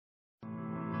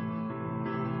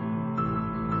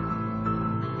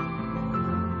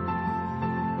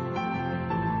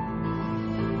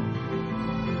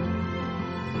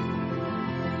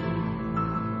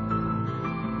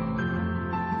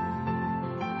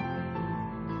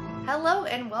Hello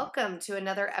and welcome to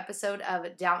another episode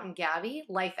of Downton Gabby,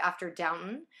 Life After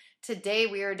Downton. Today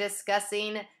we are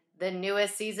discussing the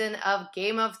newest season of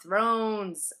Game of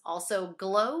Thrones, also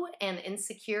Glow and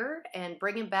Insecure, and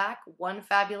bringing back One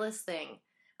Fabulous Thing.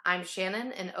 I'm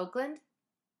Shannon in Oakland.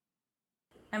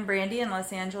 I'm Brandy in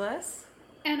Los Angeles.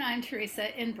 And I'm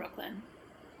Teresa in Brooklyn.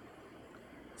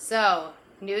 So,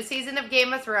 new season of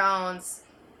Game of Thrones.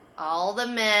 All the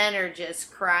men are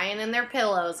just crying in their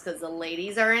pillows because the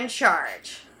ladies are in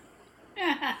charge.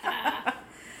 I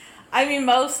mean,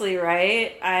 mostly,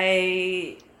 right?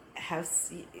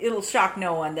 It'll shock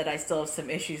no one that I still have some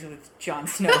issues with Jon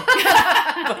Snow.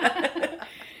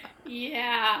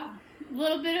 Yeah. A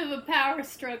little bit of a power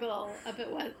struggle up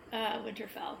at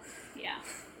Winterfell. Yeah.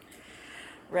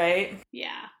 Right?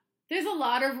 Yeah. There's a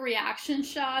lot of reaction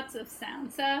shots of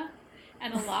Sansa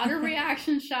and a lot of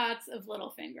reaction shots of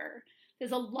Littlefinger.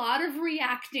 There's a lot of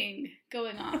reacting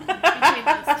going on between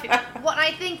those two. Well,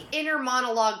 I think inner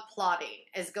monologue plotting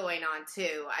is going on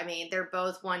too. I mean, they're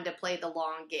both one to play the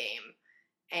long game.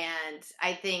 And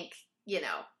I think,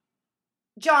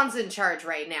 John's in charge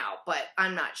right now, but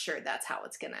I'm not sure that's how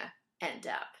it's going to end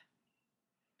up.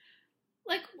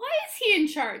 Like, why is he in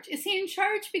charge? Is he in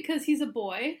charge because he's a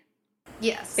boy?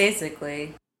 Yes.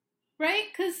 Basically. Right?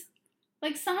 Because,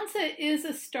 Sansa is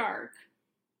a Stark.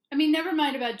 I mean, never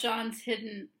mind about Jon's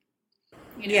hidden,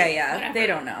 whatever. They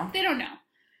don't know. They don't know.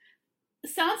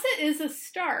 Sansa is a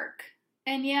Stark,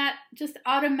 and yet just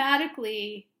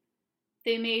automatically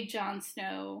they made Jon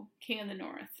Snow King of the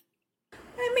North.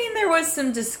 I mean, there was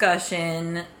some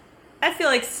discussion. I feel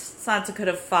like Sansa could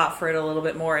have fought for it a little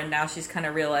bit more, and now she's kind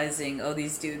of realizing, oh,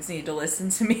 these dudes need to listen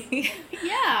to me.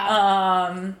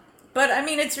 Yeah. But I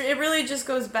mean, it really just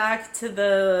goes back to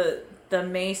the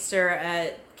Maester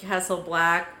at Castle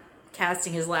Black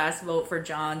casting his last vote for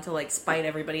Jon to spite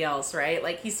everybody else, right?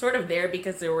 Like, he's sort of there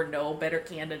because there were no better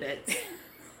candidates,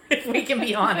 if we can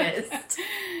be honest.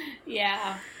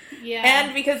 Yeah.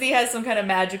 And because he has some kind of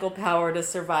magical power to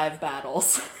survive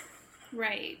battles.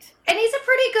 Right. And he's a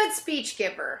pretty good speech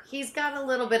giver. He's got a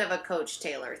little bit of a Coach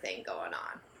Taylor thing going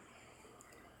on.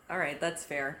 All right, that's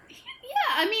fair.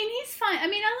 Yeah, I mean, he's fine. I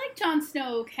mean, I like Jon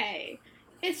Snow okay.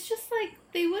 It's just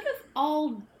they would have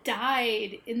all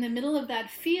died in the middle of that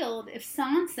field if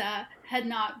Sansa had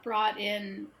not brought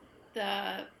in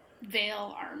the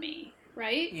Vale army,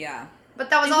 right? Yeah. But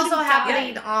that was also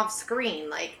happening off screen.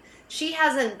 She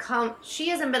hasn't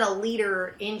been a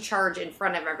leader in charge in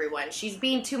front of everyone. She's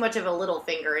being too much of a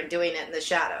Littlefinger and doing it in the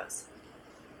shadows.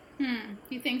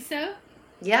 You think so?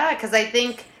 Yeah, because I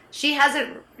think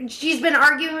she's been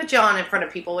arguing with Jon in front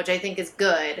of people, which I think is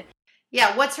good.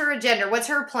 Yeah, what's her agenda? What's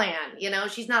her plan?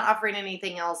 She's not offering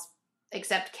anything else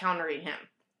except countering him.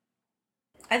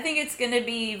 I think it's going to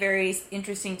be very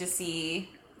interesting to see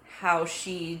how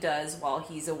she does while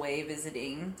he's away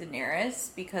visiting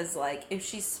Daenerys, because if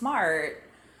she's smart,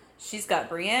 she's got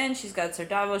Brienne, she's got Ser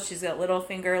Davos, she's got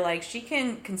Littlefinger, she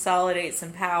can consolidate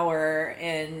some power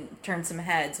and turn some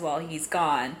heads while he's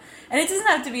gone. And it doesn't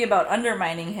have to be about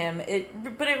undermining him,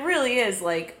 but it really is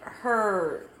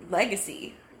her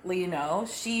legacy.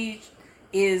 She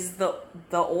is the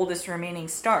oldest remaining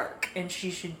Stark, and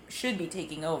she should be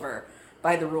taking over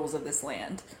by the rules of this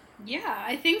land. Yeah,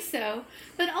 I think so.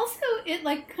 But also, it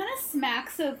kind of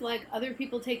smacks of other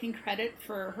people taking credit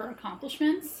for her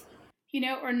accomplishments,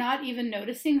 or not even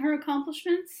noticing her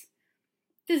accomplishments.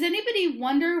 Does anybody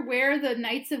wonder where the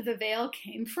Knights of the Vale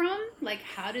came from?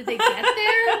 How did they get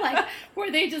there?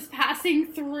 Were they just passing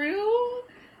through?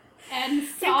 And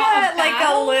saw you've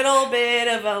got a little bit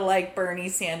of a Bernie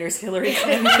Sanders, Hillary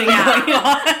Clinton thing going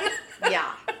on.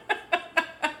 Yeah.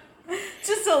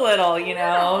 Just a little,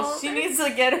 She needs to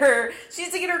get her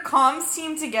comms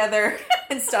team together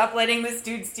and stop letting this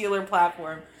dude steal her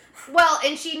platform. Well,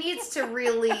 and she needs to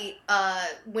really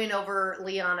win over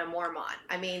Lyanna Mormont.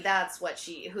 I mean, that's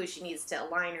who she needs to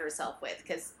align herself with,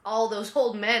 because all those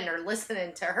old men are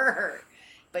listening to her.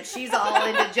 But she's all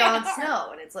into Jon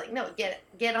Snow, and it's no,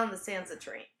 get on the Sansa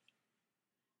train.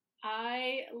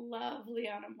 I love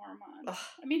Lyanna Mormont. Ugh.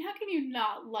 I mean, how can you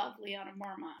not love Lyanna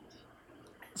Mormont?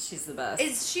 She's the best.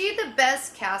 Is she the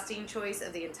best casting choice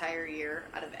of the entire year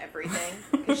out of everything?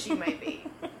 Because she might be.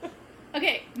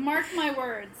 Okay, mark my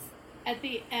words. At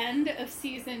the end of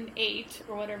season 8,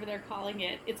 or whatever they're calling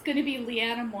it, it's going to be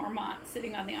Lyanna Mormont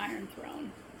sitting on the Iron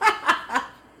Throne.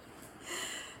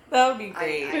 That would be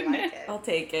great. I like it.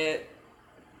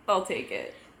 I'll take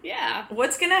it. Yeah.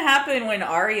 What's going to happen when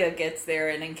Arya gets there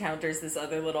and encounters this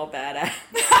other little badass?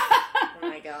 Oh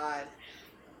my god.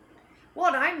 Well,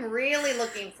 and I'm really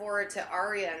looking forward to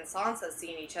Arya and Sansa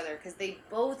seeing each other, because they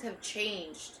both have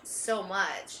changed so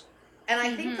much. And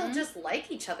I think they'll just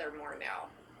like each other more now.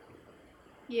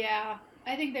 Yeah,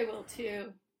 I think they will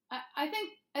too. I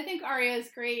think Arya is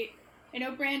great. I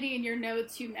know, Brandy, in your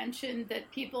notes you mentioned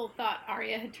that people thought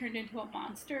Arya had turned into a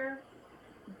monster,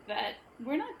 but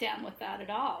we're not down with that at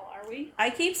all, are we? I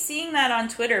keep seeing that on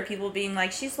Twitter, people being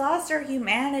like, she's lost her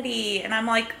humanity. And I'm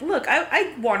like, look,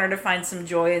 I want her to find some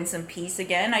joy and some peace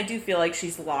again. I do feel like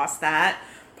she's lost that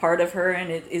part of her, and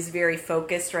it is very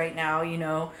focused right now, you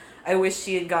know. I wish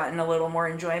she had gotten a little more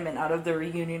enjoyment out of the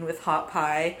reunion with Hot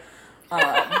Pie.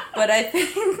 But I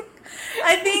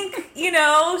think, you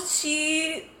know,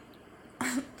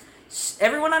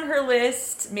 everyone on her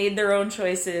list made their own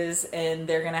choices, and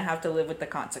they're going to have to live with the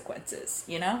consequences,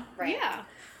 you know? Right. Yeah.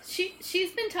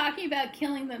 She's been talking about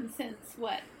killing them since,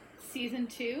 what, season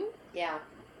 2? Yeah.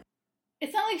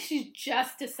 It's not like she's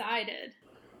just decided.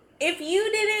 If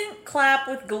you didn't clap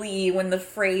with glee when the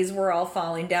Freys were all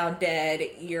falling down dead,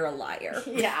 you're a liar.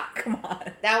 Yeah. Come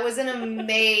on. That was an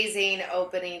amazing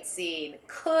opening scene.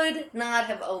 Could not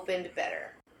have opened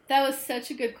better. That was such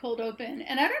a good cold open.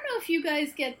 And I don't know if you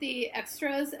guys get the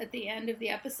extras at the end of the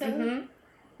episode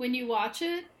when you watch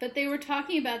it, but they were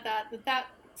talking about that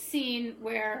scene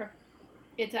where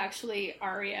it's actually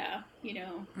Arya, you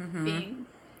know, being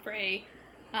Frey.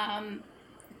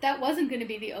 That wasn't going to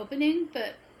be the opening,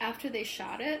 but after they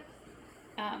shot it,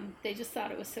 they just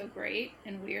thought it was so great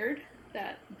and weird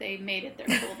that they made it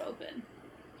their cold open.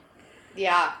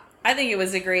 Yeah. I think it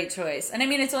was a great choice. And I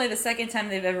mean, it's only the second time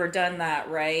they've ever done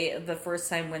that, right? The first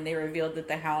time when they revealed that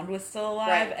the Hound was still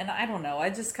alive. Right. And I don't know,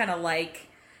 I just kind of like,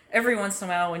 every once in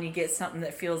a while when you get something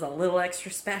that feels a little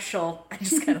extra special, I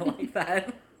just kind of like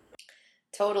that.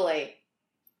 Totally.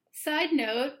 Side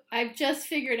note, I've just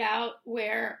figured out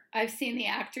where I've seen the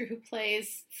actor who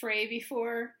plays Frey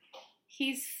before.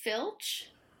 He's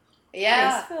Filch.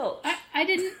 Yeah. He's Filch.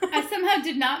 I somehow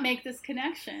did not make this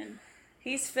connection.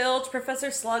 He's Filch. Professor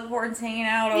Slughorn's hanging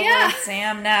out over with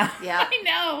Sam now. Yeah. I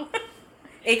know.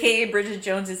 AKA Bridget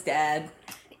Jones's dad.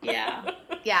 Yeah.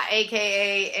 Yeah,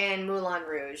 AKA in Moulin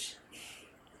Rouge.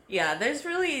 Yeah, there's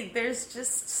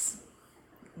just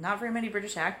not very many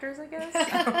British actors, I guess.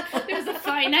 There's a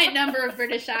finite number of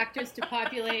British actors to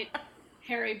populate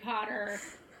Harry Potter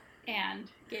and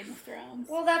Game of Thrones.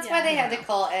 Well, that's why they had to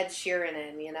call Ed Sheeran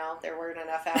in, you know? There weren't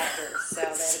enough actors, so they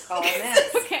had to call him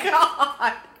in. Okay.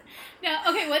 God. Now,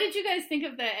 okay, what did you guys think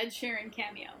of the Ed Sheeran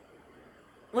cameo?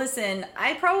 Listen,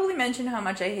 I probably mention how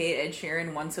much I hate Ed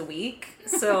Sheeran once a week,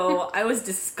 so I was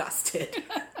disgusted.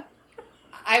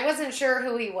 I wasn't sure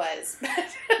who he was.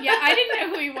 Yeah, I didn't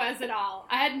know who he was at all.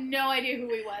 I had no idea who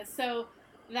he was. So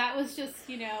that was just,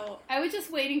 you know, I was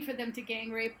just waiting for them to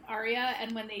gang rape Arya,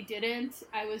 and when they didn't,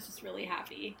 I was just really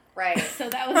happy. Right. So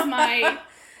that was my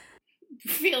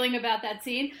feeling about that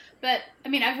scene. But, I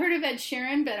mean, I've heard of Ed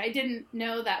Sheeran, but I didn't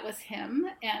know that was him,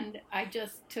 and I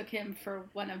just took him for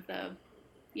one of the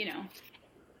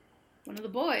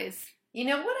boys. You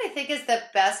know what I think is the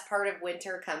best part of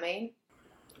winter coming?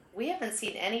 We haven't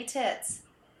seen any tits.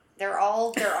 They're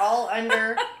all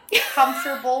under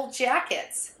comfortable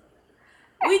jackets.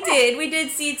 We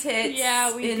did see tits.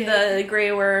 Yeah, we in did. the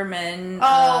Grey Worm and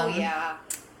Yeah.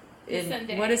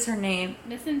 What is her name?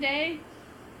 Missandei?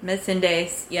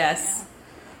 Missandei, yes.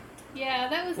 Yeah,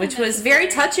 that was which was very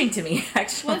touching to me,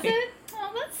 actually. Was it?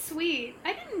 Oh, that's sweet.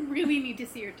 I didn't really need to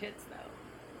see your tits, though.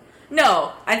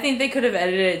 No, I think they could have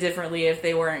edited it differently if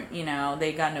they weren't, you know,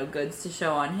 they got no goods to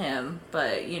show on him.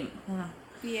 But, you know.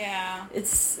 Yeah.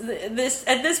 It's this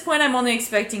at this point I'm only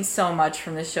expecting so much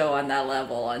from the show on that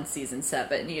level on season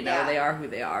 7. You know, They are who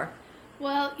they are.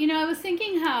 Well, you know, I was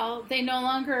thinking how they no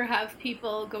longer have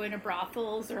people going to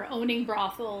brothels or owning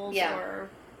brothels or,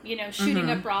 you know, shooting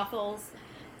up brothels.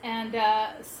 And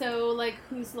so, like,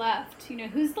 who's left? You know,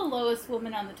 who's the lowest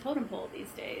woman on the totem pole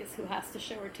these days who has to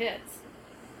show her tits?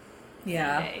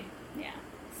 Yeah. Someday? Yeah.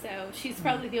 So she's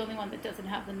probably the only one that doesn't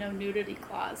have the no nudity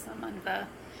clause among the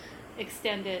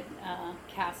extended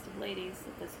cast of ladies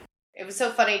at this point. It was so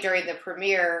funny during the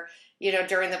premiere, you know,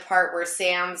 during the part where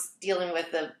Sam's dealing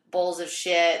with the bowls of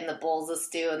shit and the bowls of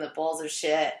stew and the bowls of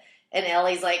shit. And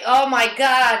Ellie's like, oh my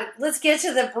God, let's get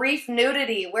to the brief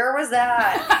nudity. Where was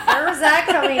that? Where was that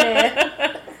coming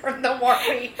in from the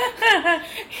warming?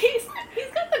 He's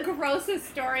got the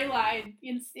grossest storyline.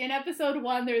 In episode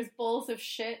 1, there's bowls of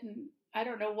shit and I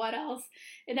don't know what else.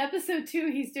 In episode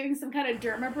 2, he's doing some kind of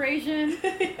dermabrasion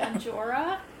on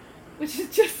Jorah, which is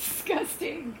just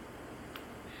disgusting.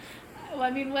 Well,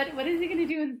 I mean, what is he going to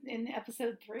do in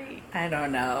episode 3? I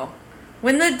don't know.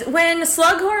 When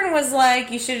Slughorn was like,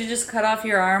 you should have just cut off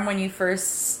your arm when you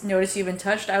first noticed you've been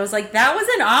touched, I was like, that was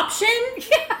an option?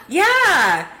 Yeah.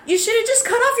 Yeah. You should have just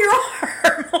cut off your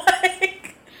arm.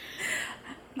 Like,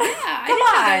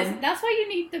 That's why you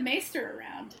need the Maester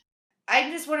around.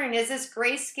 I'm just wondering, is this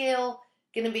grayscale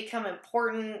going to become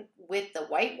important with the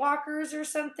White Walkers or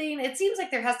something? It seems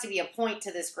like there has to be a point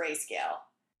to this grayscale.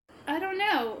 I don't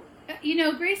know. The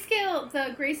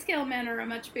grayscale men are a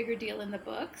much bigger deal in the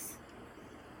books.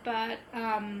 But,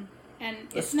 and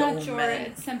it's not Jorah,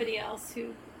 it's somebody else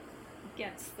who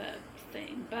gets the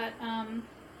thing. But,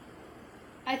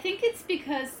 I think it's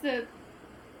because the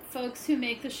folks who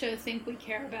make the show think we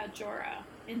care about Jorah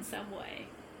in some way.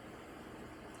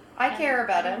 I care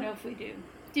about him. I don't know if we do.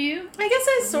 Do you? I guess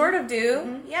I sort of do.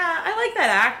 Mm-hmm. Yeah, I like that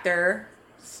actor.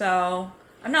 So,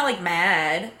 I'm not, like,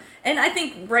 mad. And I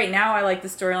think right now I like the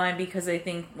storyline because I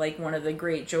think, like, one of the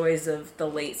great joys of the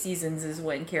late seasons is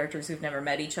when characters who've never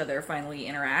met each other finally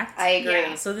interact. I agree.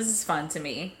 Yeah. So this is fun to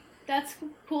me. That's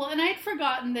cool. And I'd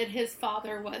forgotten that his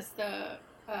father was the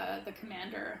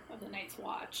commander of the Night's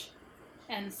Watch.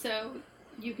 And so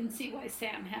you can see why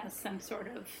Sam has some sort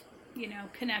of,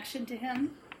 connection to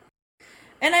him.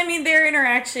 And I mean, their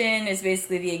interaction is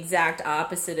basically the exact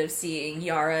opposite of seeing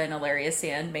Yara and Ilaria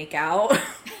Sand make out.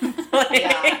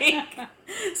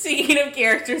 Speaking of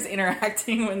characters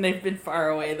interacting when they've been far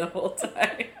away the whole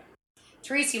time.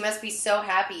 Therese, you must be so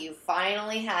happy you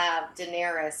finally have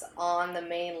Daenerys on the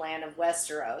mainland of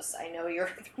Westeros. I know you're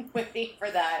waiting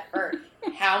for that for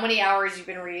how many hours you've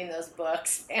been reading those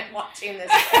books and watching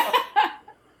this show.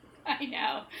 I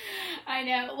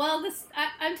know. Well,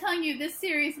 I'm telling you, this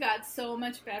series got so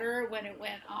much better when it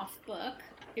went off book.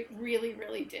 It really,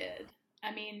 really did.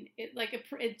 I mean,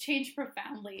 it changed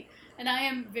profoundly. And I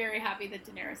am very happy that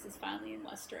Daenerys is finally in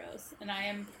Westeros. And I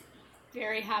am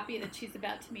very happy that she's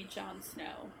about to meet Jon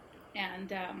Snow.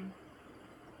 And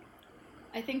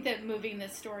I think that moving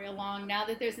this story along, now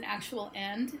that there's an actual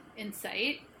end in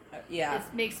sight, it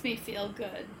makes me feel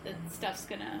good that stuff's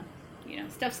gonna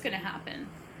happen.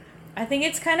 I think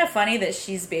it's kind of funny that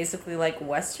she's basically like,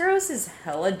 Westeros is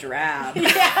hella drab.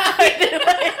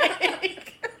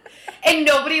 And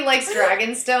nobody likes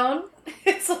Dragonstone.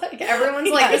 It's like, everyone's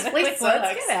like, this place sucks.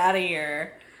 Let's get out of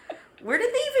here. Where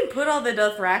did they even put all the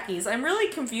Dothrakis? I'm really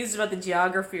confused about the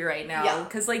geography right now.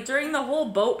 Because, during the whole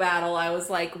boat battle, I was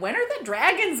like, when are the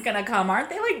dragons gonna come? Aren't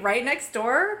they, right next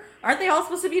door? Aren't they all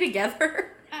supposed to be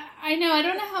together? I know. I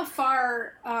don't know how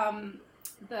far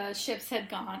the ships had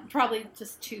gone. Probably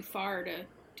just too far to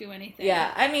do anything.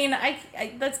 Yeah, I mean, I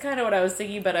that's kind of what I was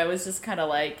thinking, but I was just kind of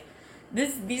like,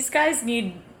 these guys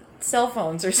need cell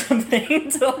phones or something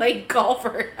to, call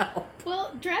for help.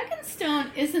 Well,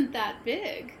 Dragonstone isn't that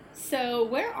big. So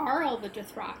where are all the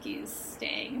Dothrakis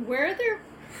staying? Where are their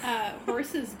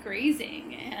horses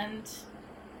grazing? And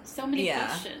so many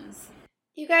questions.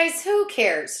 You guys, who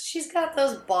cares? She's got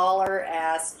those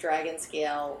baller-ass dragon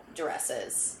scale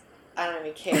dresses. I don't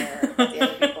even care about the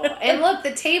other people. And look,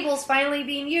 the table's finally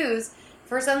being used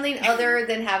for something other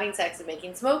than having sex and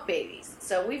making smoke babies.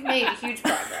 So we've made huge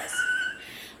progress.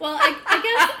 Well,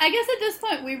 I guess at this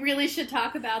point we really should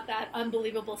talk about that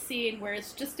unbelievable scene where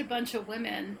it's just a bunch of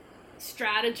women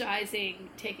strategizing,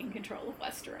 taking control of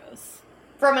Westeros.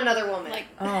 From another woman.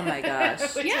 Oh my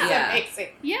gosh. Which is amazing.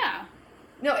 Yeah.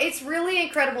 No, it's really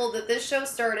incredible that this show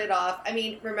started off. I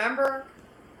mean, remember,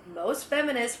 most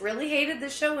feminists really hated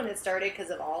this show when it started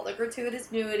because of all the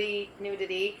gratuitous nudity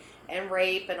and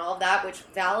rape and all that, which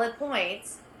valid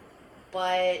points.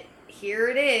 But here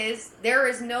it is. There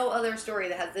is no other story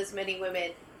that has this many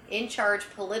women in charge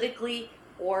politically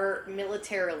or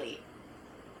militarily.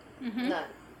 Mm-hmm. None.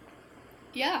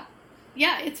 Yeah.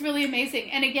 Yeah, it's really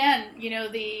amazing. And again,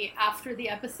 the after the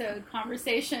episode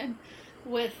conversation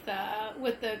with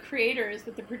the creators,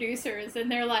 with the producers, and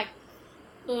they're like,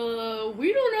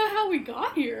 we don't know how we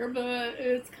got here, but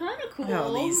it's kind of cool.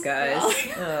 Oh, these guys.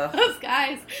 Those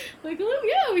guys. Oh,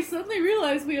 yeah, we suddenly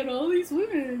realized we had all these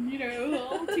women,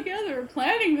 all together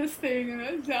planning this thing, and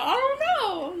I don't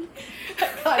know.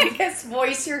 God, this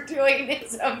voice you're doing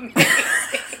is amazing.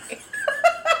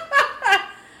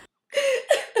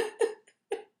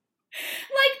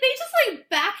 They just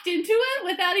backed into it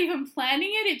without even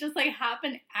planning it. It just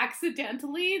happened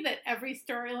accidentally that every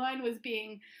storyline was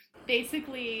being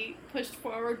basically pushed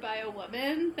forward by a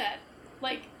woman. That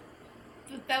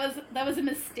that was a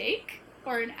mistake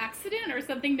or an accident or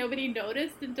something nobody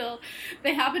noticed until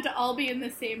they happened to all be in the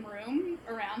same room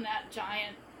around that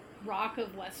giant rock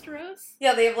of Westeros.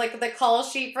 Yeah, they have the call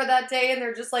sheet for that day, and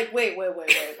they're just like, wait.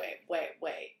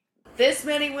 This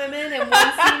many women in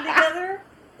one scene together?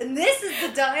 And this is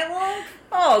the dialogue?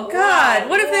 Oh, God. Wow,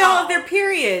 what if they all have their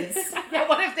periods? Yeah,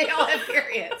 what if they all have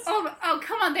periods? Oh,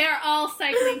 come on. They are all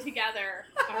cycling together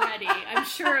already. I'm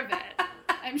sure of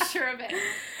it.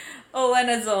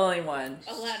 Olenna's the only one.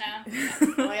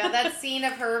 Olenna. Oh yeah, that scene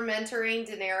of her mentoring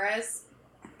Daenerys.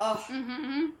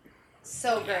 Oh,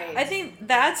 so great. I think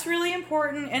that's really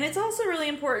important, and it's also really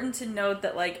important to note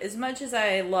that, like, as much as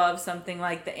I love something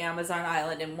like the Amazon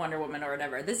Island and Wonder Woman or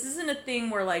whatever, this isn't a thing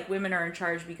where, like, women are in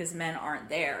charge because men aren't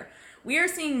there. We are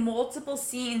seeing multiple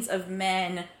scenes of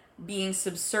men being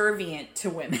subservient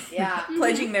to women. Yeah.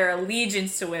 Pledging their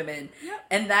allegiance to women. Yep.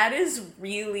 And that is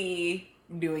really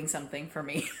doing something for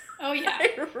me. Oh, yeah.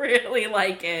 I really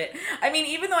like it. I mean,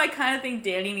 even though I kind of think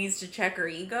Dany needs to check her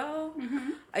ego,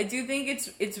 I do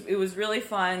think it was really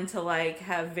fun to, like,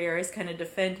 have Varys kind of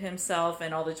defend himself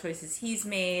and all the choices he's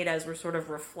made as we're sort of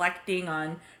reflecting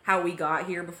on how we got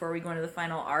here before we go into the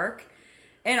final arc.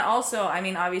 And also, I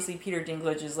mean, obviously Peter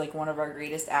Dinklage is, like, one of our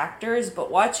greatest actors, but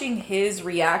watching his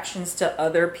reactions to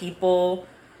other people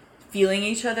feeling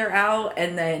each other out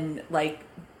and then, like,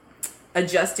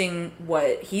 adjusting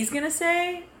what he's gonna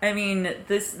say. I mean,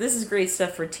 this is great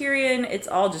stuff for Tyrion. It's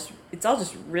all just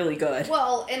really good.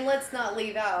 Well, and let's not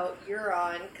leave out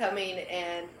Euron coming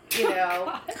and, you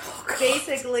know,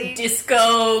 basically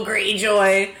Disco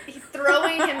Greyjoy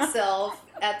throwing himself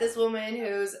at this woman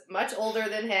who's much older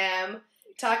than him,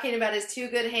 talking about his two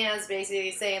good hands,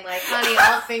 basically saying, like, honey,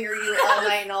 I'll finger you all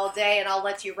night and all day and I'll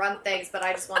let you run things, but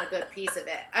I just want a good piece of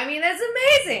it. I mean, that's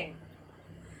amazing.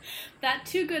 That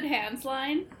two good hands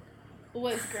line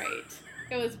was great.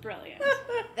 It was brilliant.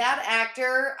 That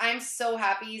actor, I'm so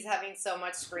happy he's having so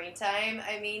much screen time.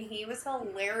 I mean, he was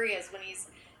hilarious when he's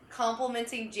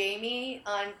complimenting Jaime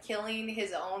on killing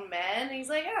his own men. He's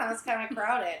like, yeah, it's kind of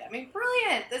crowded. I mean,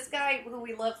 brilliant. This guy who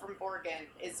we love from Borgen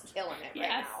is killing it right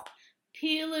now.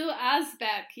 Pilu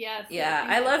Asbeck, yes. Yeah,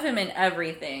 I love him in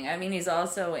everything. I mean, he's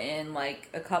also in, like,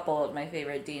 a couple of my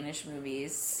favorite Danish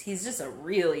movies. He's just a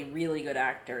really, really good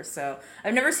actor. So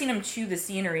I've never seen him chew the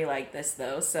scenery like this,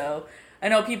 though. So I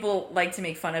know people like to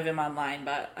make fun of him online,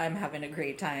 but I'm having a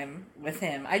great time with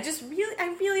him. I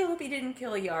really hope he didn't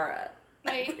kill Yara.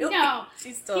 No.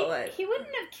 She's still alive. He wouldn't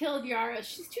have killed Yara.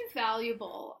 She's too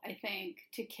valuable, I think,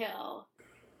 to kill.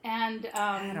 And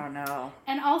I don't know.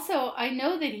 And also, I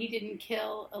know that he didn't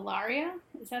kill Ilaria.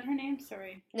 Is that her name?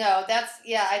 Sorry. No,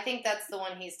 I think that's the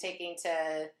one he's taking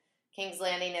to King's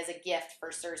Landing as a gift for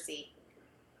Cersei.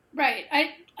 Right.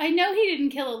 I know he didn't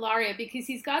kill Ilaria because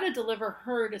he's got to deliver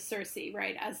her to Cersei,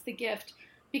 right, as the gift,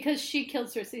 because she killed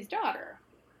Cersei's daughter.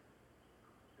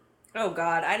 Oh,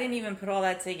 God. I didn't even put all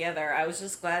that together. I was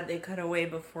just glad they cut away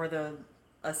before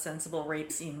a sensible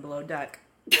rape scene below deck.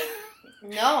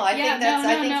 No, I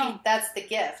think that's the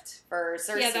gift for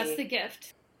Cersei. Yeah, that's the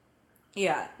gift.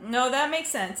 Yeah. No, that makes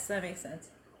sense.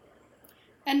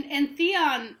 And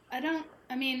Theon, I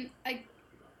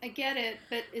get it,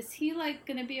 but is he, like,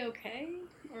 gonna be okay?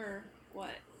 Or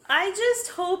what? I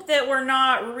just hope that we're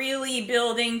not really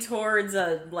building towards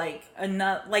that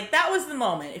was the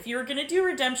moment. If you were gonna do a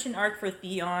redemption arc for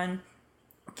Theon,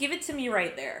 give it to me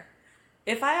right there.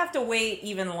 If I have to wait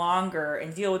even longer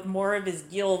and deal with more of his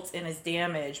guilt and his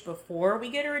damage before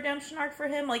we get a redemption arc for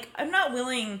him, like, I'm not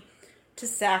willing to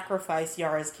sacrifice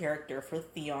Yara's character for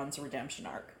Theon's redemption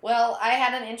arc. Well, I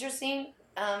had an interesting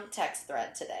text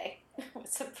thread today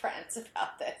with some friends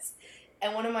about this.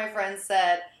 And one of my friends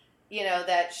said, you know,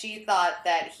 that she thought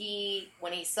that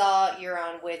when he saw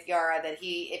Euron with Yara, that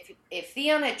if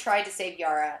Theon had tried to save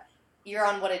Yara,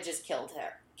 Euron would have just killed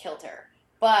her.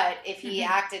 But if he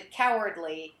acted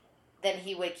cowardly, then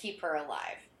he would keep her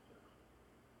alive.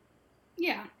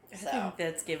 Yeah. So. I think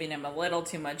that's giving him a little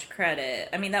too much credit.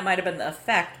 I mean, that might have been the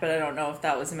effect, but I don't know if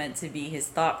that was meant to be his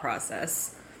thought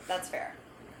process. That's fair.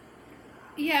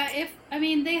 Yeah,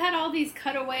 they had all these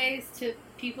cutaways to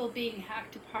people being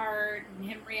hacked apart and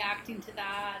him reacting to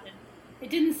that, and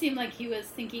it didn't seem like he was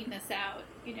thinking this out,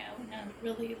 you know, in a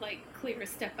really, like, clear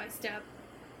step-by-step.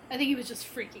 I think he was just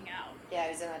freaking out. Yeah,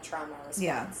 he was in a trauma response.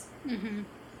 Yeah. Mm-hmm.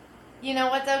 You know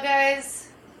what, though, guys?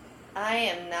 I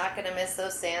am not going to miss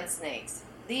those sand snakes.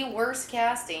 The worst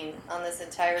casting on this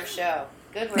entire show.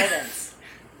 Good riddance.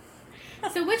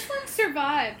 So which one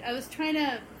survived? I was trying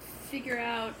to figure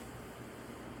out.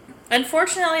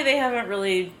 Unfortunately, they haven't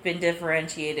really been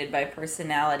differentiated by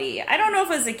personality. I don't know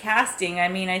if it was a casting. I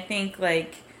mean, I think,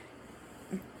 like,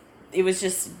 it was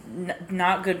just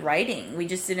not good writing. We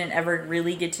just didn't ever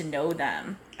really get to know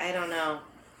them. I don't know.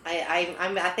 I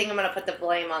think I'm going to put the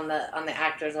blame on the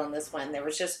actors on this one. There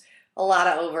was just a lot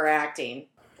of overacting.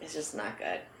 It's just not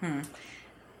good.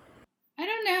 I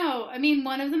don't know. I mean,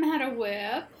 one of them had a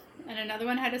whip, and another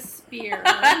one had a spear,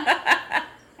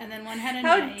 and then one had a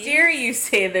knife. How dare you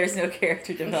say there's no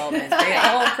character development? They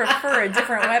all prefer a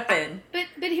different weapon. But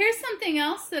But here's something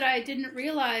else that I didn't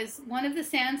realize. One of the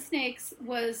Sand Snakes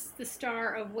was the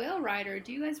star of Whale Rider.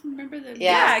 Do you guys remember the?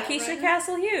 Yeah, Keisha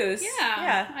Castle Hughes.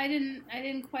 Yeah. I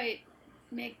didn't quite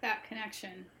make that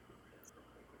connection.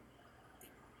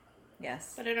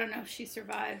 Yes. But I don't know if she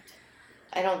survived.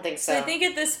 I don't think so. So I think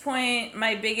at this point,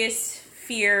 my biggest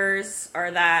fears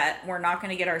are that we're not going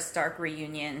to get our Stark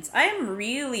reunions. I am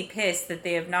really pissed that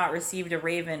they have not received a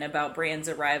raven about Bran's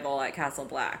arrival at Castle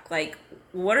Black. Like,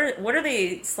 what are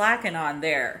they slacking on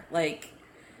there? Like,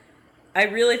 I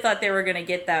really thought they were going to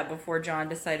get that before Jon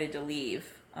decided to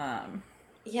leave. The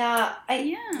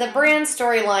Bran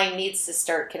storyline needs to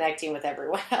start connecting with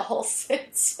everyone else.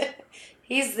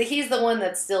 He's the one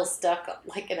that's still stuck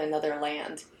like in another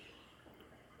land.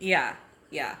 Yeah,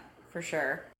 for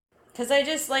sure. Because I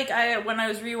just, when I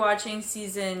was rewatching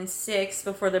season 6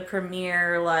 before the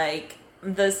premiere,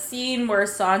 the scene where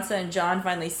Sansa and Jon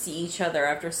finally see each other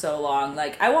after so long,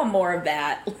 I want more of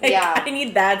that. I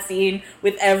need that scene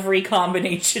with every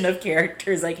combination of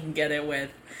characters I can get it with.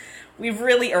 We've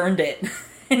really earned it.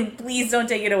 And please don't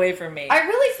take it away from me. I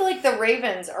really feel like the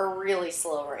Ravens are really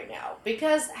slow right now.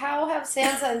 Because how have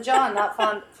Sansa and Jon not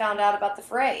found out about the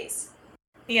phrase?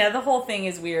 Yeah, the whole thing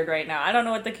is weird right now. I don't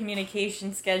know what the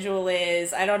communication schedule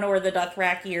is. I don't know where the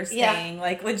Dothraki are staying.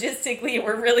 Yeah. Logistically,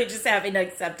 we're really just having to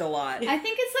accept a lot. I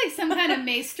think it's like some kind of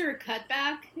Maester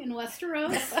cutback in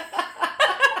Westeros.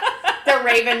 The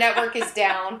Raven network is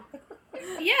down.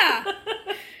 Yeah.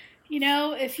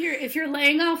 If you're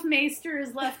laying off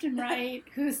Maesters left and right,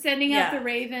 who's sending out the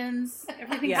Ravens,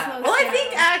 everything slows down. Well,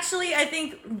 I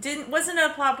think wasn't it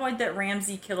a plot point that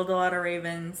Ramsay killed a lot of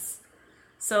Ravens?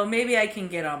 So maybe I can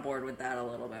get on board with that a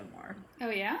little bit more. Oh,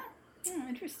 yeah? Oh,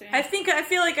 interesting. I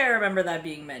feel like I remember that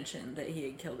being mentioned, that he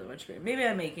had killed a bunch of Ravens. Maybe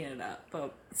I'm making it up,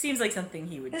 but it seems like something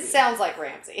he would do. It sounds like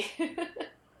Ramsay.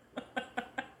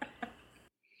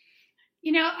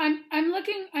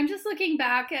 I'm just looking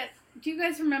back at, do you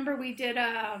guys remember we did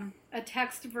a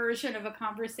text version of a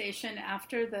conversation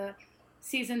after the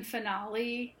season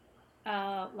finale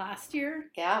last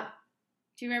year? Yeah.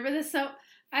 Do you remember this? So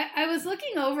I was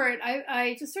looking over it.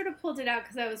 I just sort of pulled it out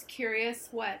because I was curious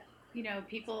what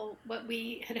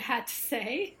we had to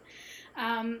say.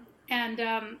 I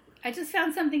just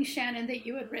found something, Shannon, that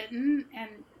you had written, and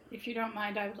if you don't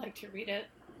mind, I would like to read it.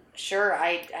 Sure,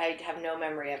 I have no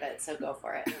memory of it, so go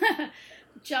for it.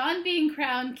 Jon being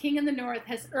crowned king in the North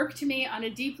has irked me on a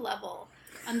deep level.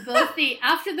 On both the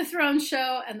After the Throne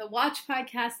show and the Watch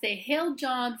podcast, they hailed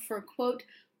Jon for, quote,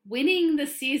 winning the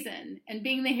season and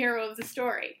being the hero of the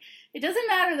story. It doesn't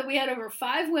matter that we had over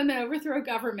 5 women overthrow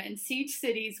governments, siege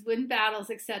cities, win battles,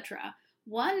 etc.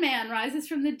 One man rises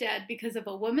from the dead because of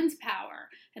a woman's power,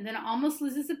 and then almost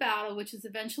loses a battle, which is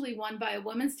eventually won by a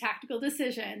woman's tactical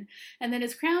decision, and then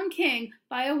is crowned king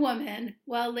by a woman,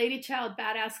 Lady Child,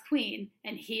 badass queen,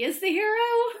 and he is the hero?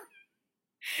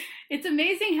 It's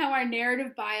amazing how our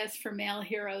narrative bias for male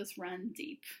heroes run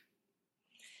deep.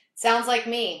 Sounds like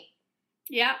me.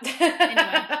 Yeah.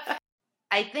 Anyway.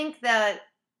 I think that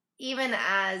even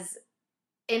as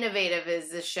innovative as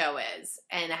this show is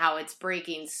and how it's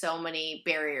breaking so many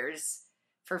barriers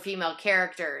for female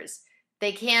characters,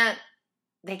 they can't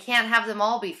have them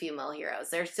all be female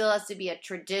heroes. There still has to be a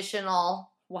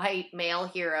traditional white male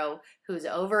hero who's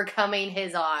overcoming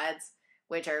his odds,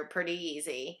 which are pretty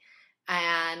easy,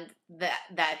 and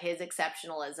that his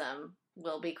exceptionalism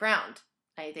will be crowned.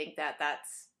 I think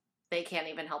that's they can't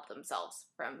even help themselves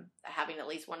from having at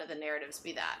least one of the narratives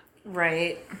be that.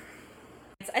 Right.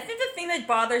 I think the thing that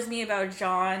bothers me about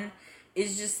Jon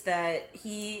is just that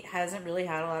he hasn't really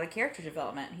had a lot of character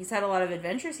development. He's had a lot of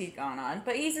adventures he's gone on,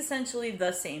 but he's essentially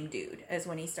the same dude as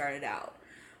when he started out,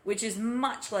 which is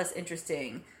much less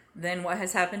interesting than what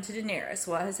has happened to Daenerys,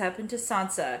 what has happened to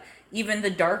Sansa, even the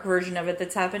dark version of it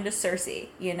that's happened to Cersei.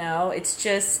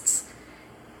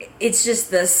 It's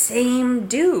just the same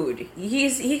dude.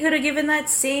 He could have given that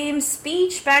same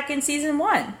speech back in season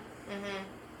 1. Mm-hmm.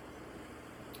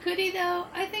 Could he, though?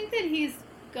 I think that he's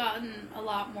gotten a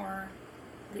lot more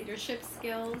leadership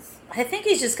skills. I think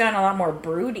he's just gotten a lot more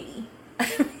broody.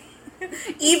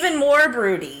 Even more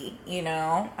broody,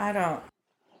 I don't know.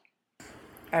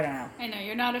 I know,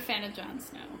 you're not a fan of Jon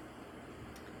Snow.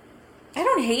 I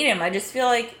don't hate him. I just feel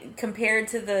like compared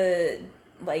to the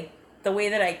way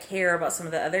that I care about some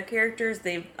of the other characters,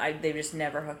 they've just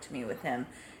never hooked me with him.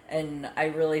 And I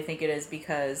really think it is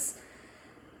because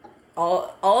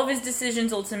all of his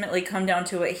decisions ultimately come down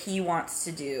to what he wants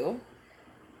to do.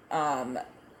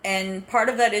 And part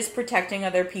of that is protecting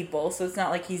other people, so it's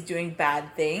not like he's doing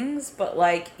bad things, but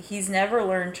he's never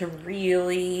learned to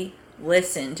really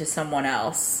listen to someone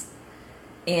else.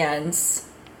 And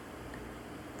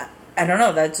I don't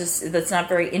know. That's not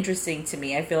very interesting to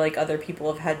me. I feel like other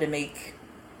people have had to make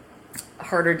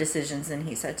harder decisions than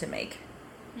he's had to make.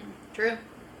 True.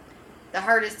 The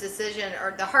hardest decision,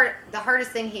 or the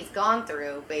hardest thing he's gone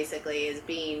through, basically, is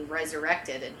being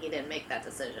resurrected, and he didn't make that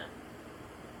decision.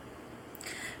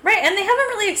 Right, and they haven't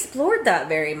really explored that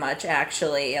very much,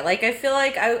 actually. Like, I feel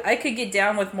like I could get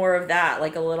down with more of that,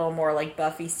 like a little more like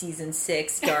Buffy Season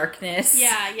 6 darkness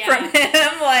from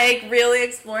him, like, really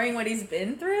exploring what he's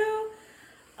been through.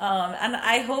 And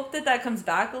I hope that comes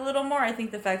back a little more. I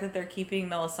think the fact that they're keeping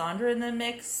Melisandre in the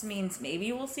mix means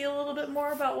maybe we'll see a little bit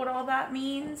more about what all that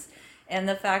means. And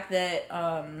the fact that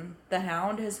the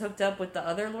Hound has hooked up with the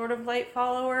other Lord of Light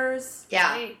followers.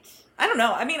 Yeah. Right. I don't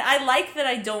know. I mean, I like that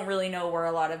I don't really know where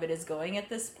a lot of it is going at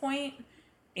this point.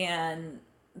 And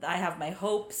I have my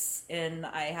hopes and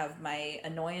I have my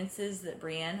annoyances that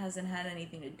Brienne hasn't had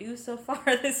anything to do so far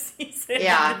this season.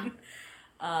 Yeah.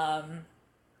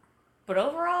 But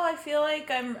overall, I feel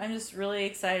like I'm just really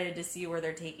excited to see where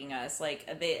they're taking us. Like,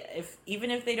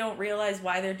 even if they don't realize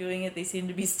why they're doing it, they seem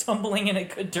to be stumbling in a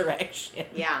good direction.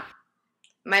 Yeah.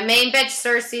 My main bitch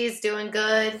Cersei's doing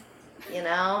good. You know,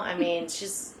 I mean,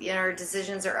 she's, you know, her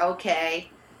decisions are okay.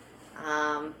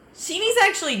 She needs to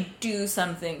actually do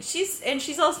something.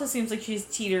 She's also seems like she's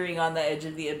teetering on the edge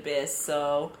of the abyss.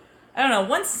 So I don't know.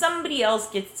 Once somebody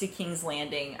else gets to King's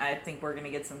Landing, I think we're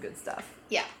gonna get some good stuff.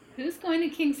 Yeah. Who's going to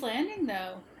King's Landing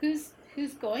though? Who's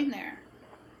going there?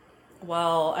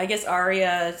 Well, I guess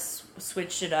Arya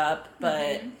switched it up,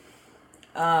 but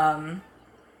The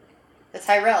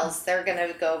Tyrells, they're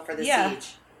gonna go for the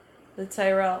siege. The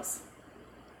Tyrells.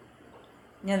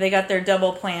 Yeah, they got their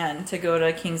double plan to go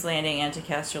to King's Landing and to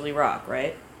Casterly Rock,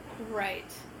 right?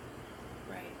 Right.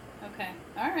 Okay.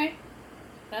 All right.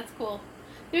 That's cool.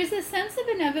 There's a sense of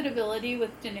inevitability with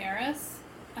Daenerys,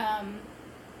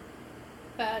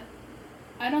 but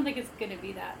I don't think it's going to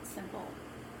be that simple.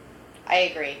 I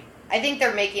agree. I think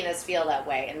they're making us feel that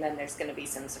way, and then there's going to be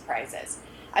some surprises.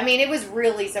 I mean, it was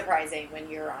really surprising when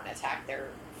Euron attacked their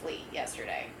fleet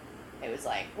yesterday. It was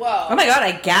like, whoa. Oh my god,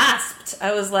 I gasped.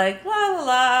 I was like, la la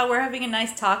la, we're having a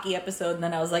nice talky episode, and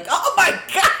then I was like, oh my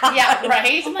god! Yeah,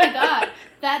 right? Oh my god.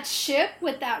 That ship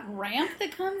with that ramp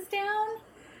that comes down?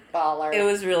 Baller. It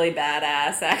was really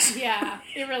badass, actually. Yeah,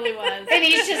 it really was. And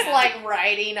he's just like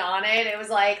riding on it. It was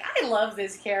like, I love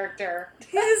this character.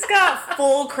 He's got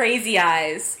full crazy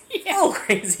eyes. Yeah. Full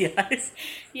crazy eyes.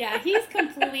 Yeah, he's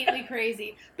completely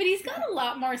crazy. But he's got a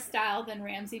lot more style than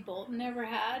Ramsay Bolton ever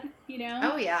had, you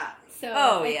know? Oh, yeah. So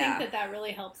I think that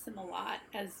really helps him a lot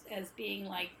as being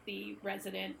like the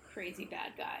resident crazy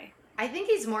bad guy. I think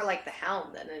he's more like the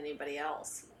Hound than anybody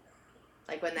else.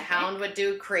 Like when the Hound would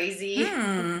do crazy,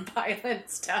 violent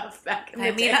stuff back in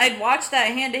the day. I'd watch that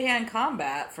hand-to-hand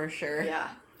combat for sure. Yeah.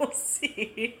 We'll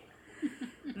see.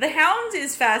 The Hound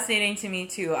is fascinating to me,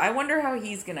 too. I wonder how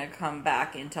he's going to come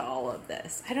back into all of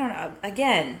this. I don't know.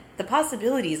 Again, the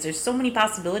possibilities. There's so many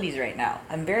possibilities right now.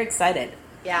 I'm very excited.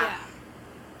 Yeah.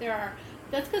 There are.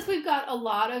 That's because we've got a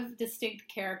lot of distinct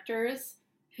characters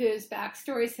whose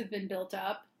backstories have been built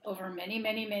up over many,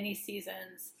 many, many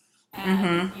seasons.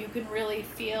 And you can really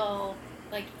feel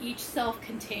like each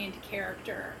self-contained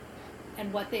character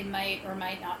and what they might or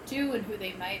might not do and who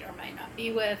they might or might not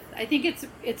be with. I think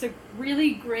it's a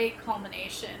really great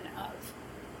culmination of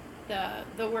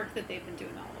the work that they've been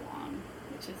doing all along,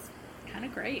 which is kind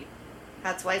of great.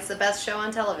 That's why it's the best show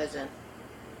on television.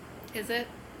 Is it?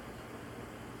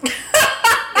 Is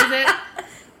it?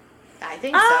 I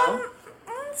think so.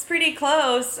 It's pretty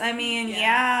close. I mean,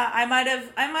 yeah, I might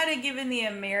have given the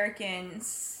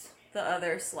Americans the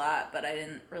other slot, but I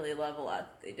didn't really love a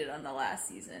lot they did on the last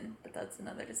season. But that's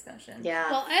another discussion.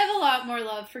 Yeah. Well, I have a lot more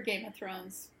love for Game of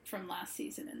Thrones from last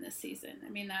season and this season. I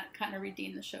mean, that kind of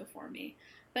redeemed the show for me.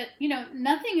 But, you know,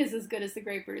 nothing is as good as the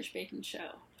Great British Baking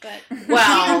Show. But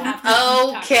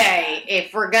well, okay,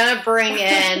 if we're going to bring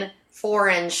in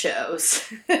foreign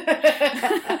shows.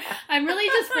 I'm really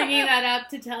just bringing that up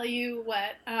to tell you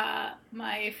what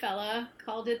my fella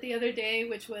called it the other day,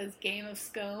 which was Game of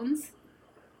Scones.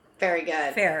 Very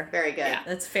good. Fair. Very good. Yeah,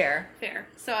 that's fair. Fair.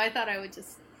 So I thought I would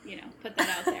just, put that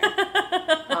out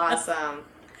there. Awesome.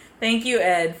 Thank you,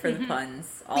 Ed, for the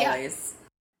puns, always. Yeah.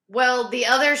 Well, the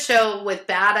other show with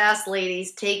badass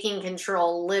ladies taking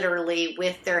control literally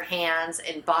with their hands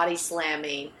and body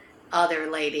slamming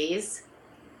other ladies.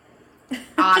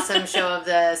 Awesome show of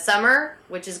the summer,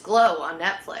 which is Glow on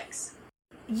Netflix.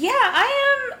 Yeah,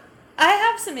 I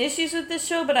have some issues with this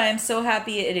show, but I am so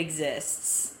happy it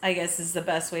exists, I guess is the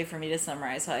best way for me to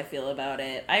summarize how I feel about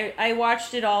it. I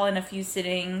watched it all in a few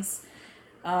sittings.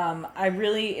 I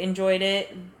really enjoyed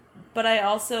it. but I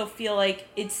also feel like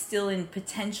it's still in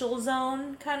potential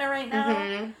zone kind of right now.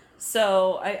 Mm-hmm.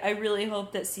 So I really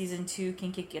hope that season 2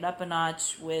 can kick it up a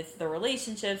notch with the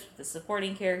relationships, with the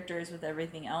supporting characters, with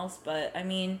everything else. But I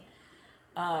mean,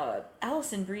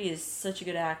 Alison Brie is such a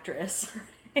good actress.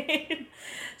 Right?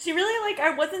 She really, like,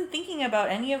 I wasn't thinking about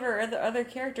any of her other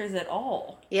characters at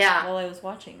all. Yeah. While I was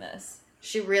watching this.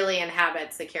 She really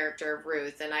inhabits the character of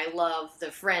Ruth, and I love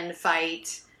the friend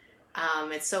fight.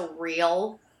 It's so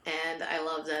real, and I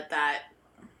love that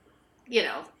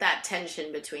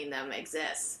tension between them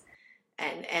exists.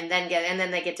 And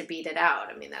then they get to beat it out.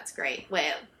 I mean, that's great.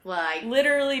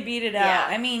 Literally beat it out. Yeah.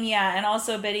 I mean, yeah, and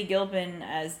also Betty Gilpin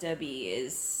as Debbie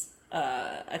is,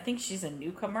 I think she's a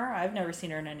newcomer. I've never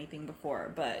seen her in anything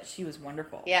before, but she was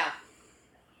wonderful. Yeah.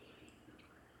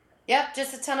 Yep,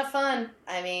 just a ton of fun.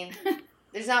 I mean,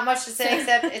 there's not much to say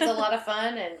except it's a lot of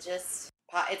fun and just,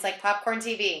 it's like popcorn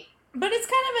TV. But it's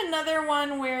kind of another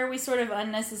one where we sort of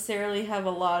unnecessarily have a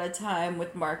lot of time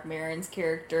with Mark Maron's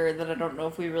character that I don't know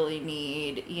if we really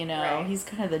need. You know, Right. He's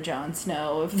kind of the Jon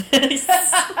Snow of this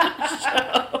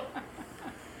show.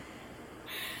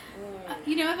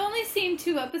 I've only seen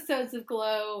 2 episodes of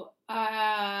Glow.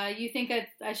 You think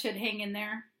I should hang in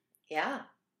there? Yeah.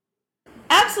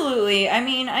 Absolutely. I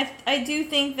mean, I do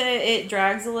think that it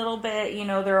drags a little bit. You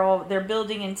know, they're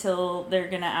building until they're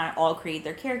gonna all create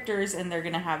their characters, and they're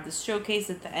gonna have this showcase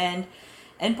at the end.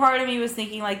 And part of me was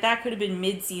thinking, like, that could have been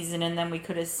mid-season, and then we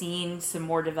could have seen some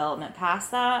more development past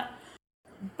that.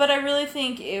 But I really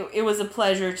think it was a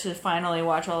pleasure to finally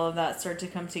watch all of that start to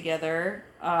come together.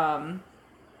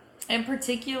 And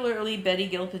particularly Betty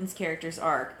Gilpin's character's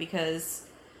arc, because,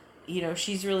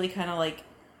 she's really kind of, like,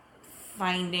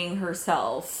 finding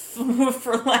herself,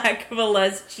 for lack of a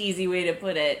less cheesy way to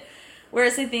put it.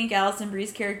 Whereas I think Alison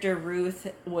Brie's character,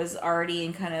 Ruth, was already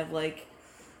in kind of, like,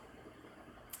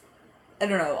 I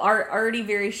don't know, already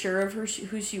very sure of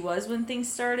who she was when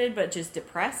things started, but just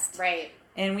depressed. Right.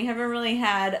 And we haven't really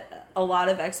had a lot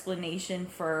of explanation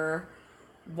for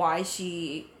why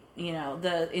she,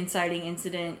 the inciting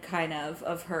incident kind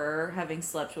of her having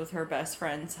slept with her best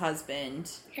friend's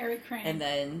husband. Harry Crane. And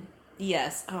then,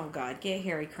 yes, oh God, get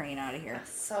Harry Crane out of here.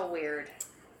 So weird.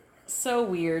 So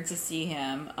weird to see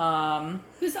him.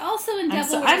 Who's also in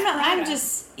Devil Wears Prada.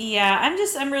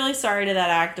 I'm really sorry to that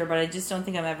actor, but I just don't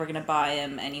think I'm ever going to buy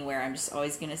him anywhere. I'm just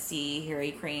always going to see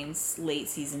Harry Crane's late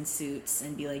season suits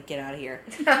and be like, get out of here.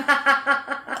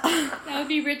 That would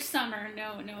be Rich Summer.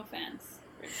 No offense.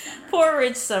 Rich Summer. Poor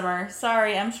Rich Summer.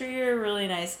 Sorry, I'm sure you're a really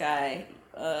nice guy.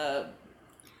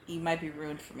 You might be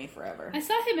ruined for me forever. I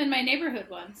saw him in my neighborhood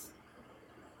once.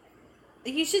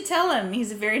 You should tell him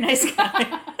he's a very nice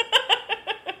guy.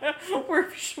 We're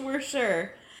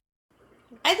sure.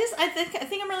 I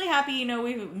think I'm really happy.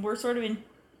 We're sort of in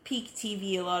peak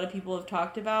TV. A lot of people have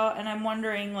talked about, and I'm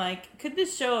wondering, like, could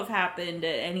this show have happened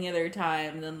at any other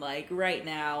time than, like, right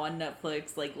now on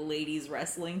Netflix, like, ladies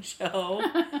wrestling show?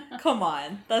 Come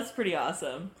on, that's pretty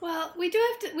awesome. Well, we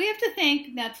have to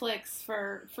thank Netflix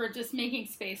for just making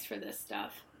space for this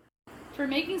stuff, for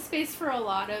making space for a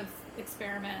lot of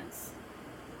experiments.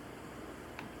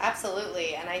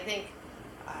 Absolutely, and I think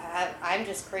I'm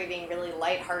just craving really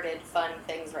lighthearted, fun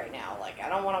things right now. Like, I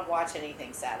don't want to watch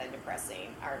anything sad and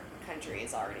depressing. Our country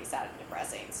is already sad and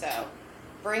depressing, so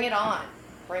bring it on.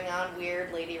 Bring on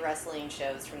weird lady wrestling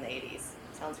shows from the 80s.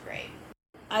 Sounds great.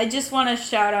 I just want to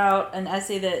shout out an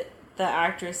essay that the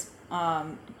actress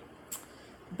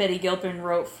Betty Gilpin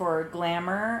wrote for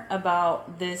Glamour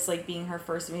about this, like, being her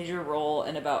first major role,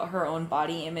 and about her own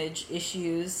body image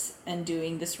issues and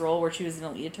doing this role where she was in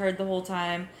a leotard the whole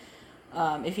time.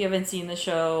 If you haven't seen the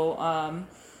show,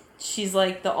 she's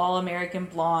like the all-American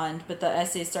blonde, but the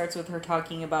essay starts with her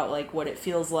talking about, like, what it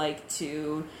feels like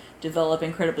to develop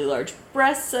incredibly large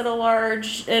breasts at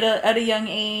a young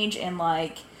age, and,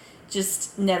 like,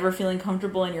 just never feeling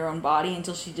comfortable in your own body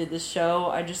until she did this show.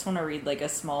 I just want to read, like, a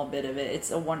small bit of it.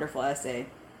 It's a wonderful essay.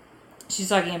 She's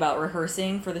talking about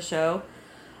rehearsing for the show.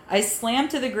 I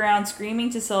slammed to the ground, screaming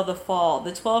to sell the fall.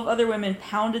 The 12 other women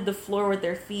pounded the floor with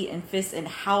their feet and fists and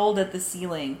howled at the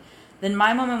ceiling. Then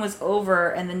my moment was over,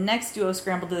 and the next duo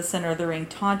scrambled to the center of the ring,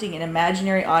 taunting an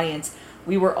imaginary audience.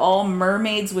 We were all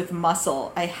mermaids with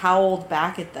muscle. I howled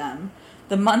back at them.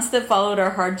 The months that followed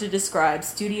are hard to describe.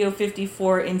 Studio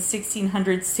 54 in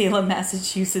 1600 Salem,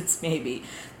 Massachusetts, maybe.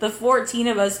 The 14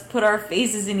 of us put our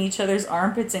faces in each other's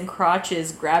armpits and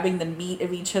crotches, grabbing the meat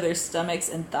of each other's stomachs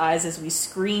and thighs as we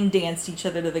scream-danced each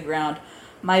other to the ground.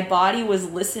 My body was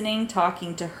listening,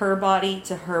 talking to her body,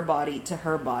 to her body, to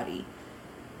her body.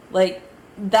 Like,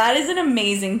 that is an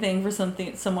amazing thing for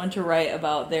someone to write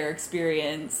about their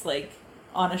experience, like,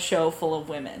 on a show full of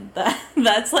women.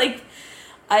 That's like,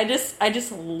 I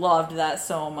just loved that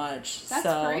so much. That's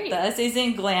so great. The Essays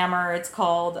in Glamour. It's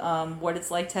called What It's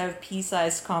Like to Have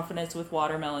Pea-Sized Confidence with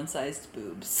Watermelon-Sized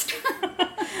Boobs.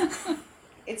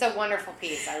 It's a wonderful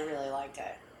piece. I really liked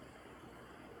it.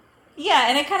 Yeah,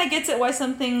 and it kind of gets at why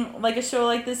something like a show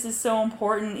like this is so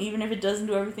important, even if it doesn't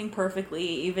do everything perfectly,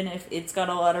 even if it's got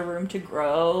a lot of room to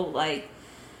grow. Like,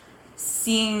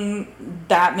 seeing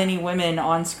that many women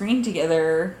on screen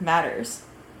together matters.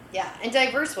 Yeah, and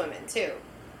diverse women, too.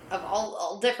 Of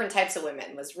all different types of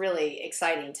women was really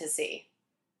exciting to see.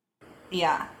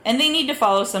 Yeah, and they need to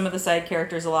follow some of the side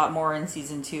characters a lot more in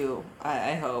season 2,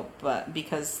 I hope, but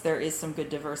because there is some good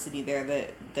diversity there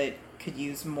that could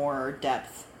use more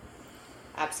depth.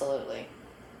 Absolutely.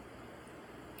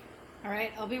 All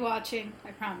right, I'll be watching,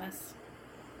 I promise.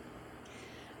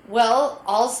 Well,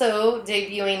 also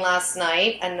debuting last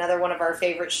night, another one of our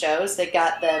favorite shows that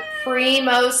got the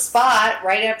primo spot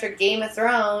right after Game of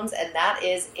Thrones, and that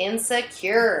is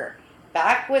Insecure.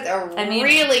 Back with a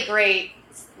really great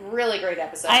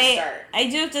episode to start. I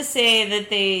do have to say that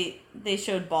they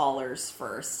showed Ballers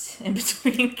first in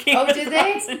between Game of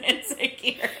Thrones and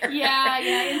Insecure. Yeah,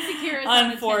 Insecure is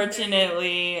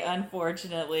Unfortunately.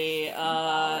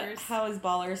 How is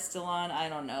Ballers still on? I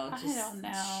don't know. I don't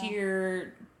know.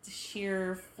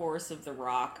 Sheer force of the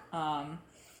rock. All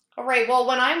right, well,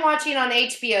 when I'm watching on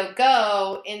HBO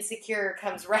Go, Insecure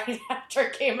comes right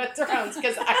after Game of Thrones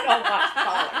because I don't watch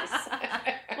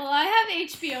Ballers. Well, I have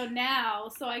HBO Now,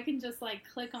 so I can just, like,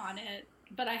 click on it.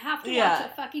 But I have to watch a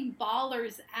fucking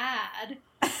Ballers ad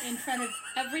in front of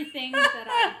everything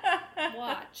that I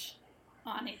watch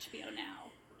on HBO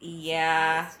Now.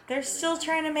 Yeah, they're still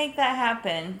trying to make that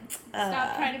happen.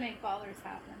 Stop trying to make Ballers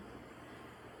happen.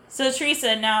 So,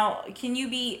 Teresa, now, can you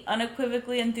be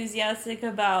unequivocally enthusiastic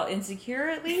about Insecure,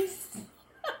 at least?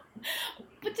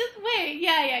 But just wait,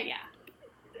 yeah.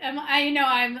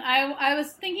 I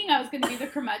was thinking I was going to be the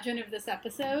curmudgeon of this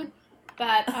episode,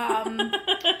 but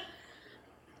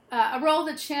a role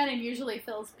that Shannon usually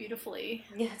fills beautifully.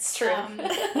 Yeah, it's true.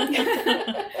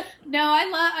 No,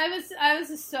 I was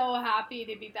just so happy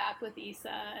to be back with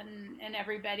Issa and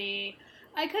everybody.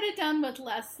 I could have done with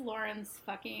less Lawrence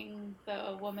fucking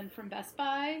the woman from Best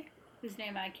Buy, whose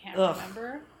name I can't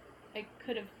remember. I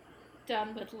could have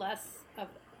done with less of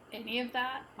any of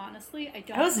that, honestly.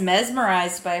 I was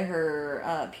mesmerized by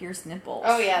her pierced nipples.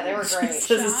 Oh, yeah, they were great. Just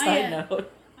as a side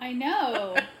note. I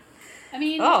know. I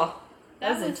mean... that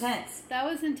was intense. That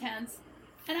was intense.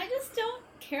 And I just don't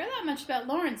care that much about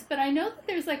Lawrence, but I know that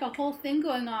there's, like, a whole thing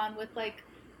going on with, like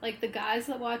the guys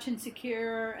that watch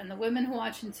Insecure and the women who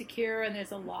watch Insecure, and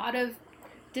there's a lot of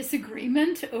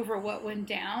disagreement over what went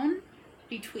down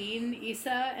between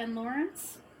Issa and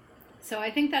Lawrence. So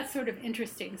I think that's sort of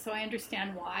interesting. So I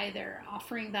understand why they're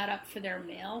offering that up for their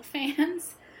male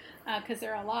fans, because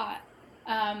there are a lot.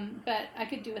 But I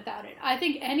could do without it. I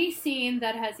think any scene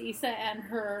that has Issa and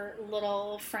her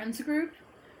little friends group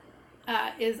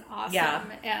is awesome. Yeah.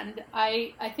 And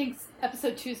I think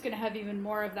episode 2 is going to have even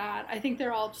more of that. I think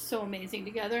they're all just so amazing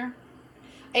together.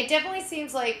 It definitely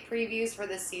seems like previews for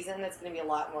this season, that's going to be a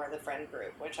lot more of the friend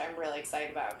group, which I'm really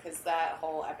excited about, because that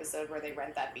whole episode where they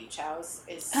rent that beach house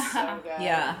is so good.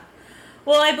 Yeah.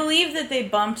 Well, I believe that they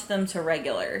bumped them to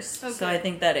regulars, so I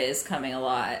think that is coming a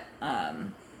lot.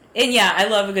 And yeah, I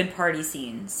love a good party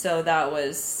scene, so that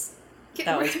was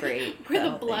great. Where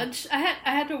the Bloods, I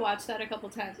had to watch that a couple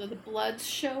times, where the Bloods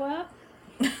show up.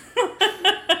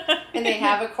 And they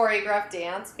have a choreographed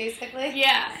dance, basically?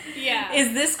 Yeah.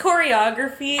 Is this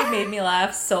choreography? It made me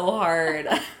laugh so hard.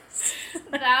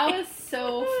 That was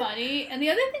so funny. And the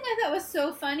other thing I thought was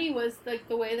so funny was the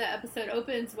way the episode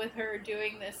opens with her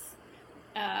doing this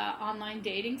online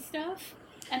dating stuff.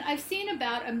 And I've seen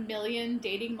about 1 million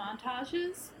dating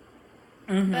montages.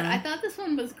 Mm-hmm. But I thought this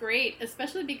one was great,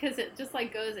 especially because it just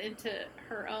like goes into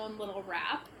her own little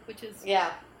rap, which is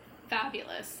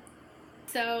fabulous.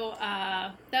 So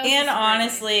that was and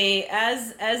honestly,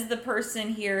 as the person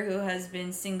here who has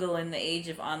been single in the age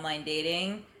of online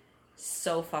dating,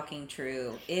 so fucking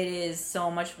true. It is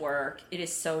so much work. It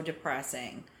is so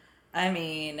depressing. I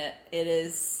mean, it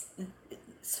is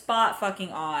spot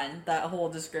fucking on, that whole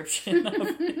description of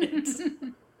it.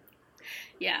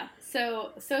 Yeah.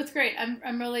 So it's great.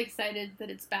 I'm really excited that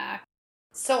it's back.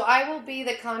 So I will be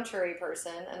the contrary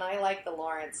person, and I like the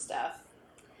Lawrence stuff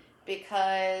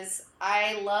because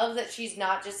I love that she's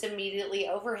not just immediately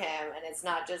over him, and it's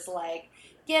not just like,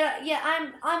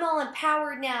 I'm all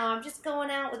empowered now. I'm just going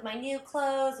out with my new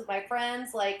clothes with my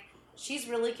friends. Like, she's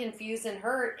really confused and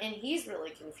hurt, and he's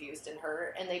really confused and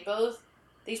hurt, and they both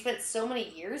they spent so many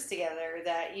years together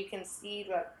that you can see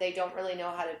that they don't really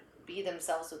know how to be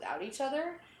themselves without each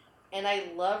other. And I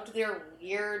loved their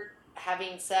weird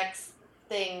having sex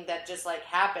thing that just like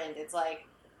happened. It's like,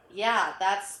 yeah,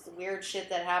 that's weird shit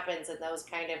that happens in those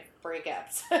kind of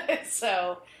breakups.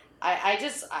 So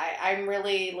I'm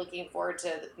really looking forward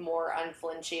to more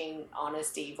unflinching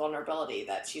honesty, vulnerability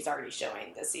that she's already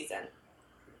showing this season.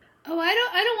 Oh, I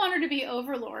don't want her to be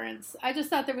over Lawrence. I just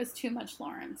thought there was too much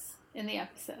Lawrence in the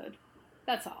episode.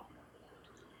 That's all.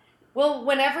 Well,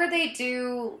 whenever they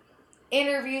do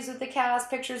interviews with the cast,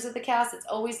 pictures of the cast, it's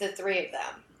always the three of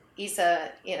them.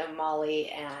 Issa, Molly,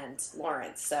 and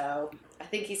Lawrence. So I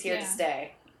think he's here to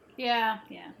stay. Yeah.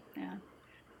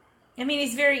 I mean,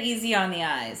 he's very easy on the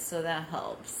eyes, so that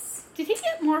helps. Did he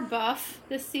get more buff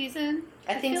this season?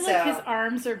 I think feel so. Like his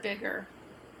arms are bigger.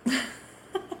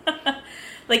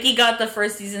 Like, he got the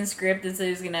first season script and said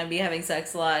he was going to be having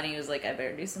sex a lot, and he was like, I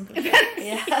better do some push-ups.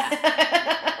 Yeah.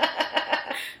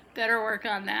 Better work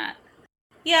on that.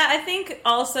 Yeah, I think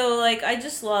also, like, I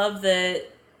just love that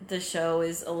the show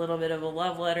is a little bit of a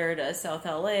love letter to South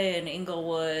LA and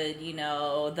Inglewood,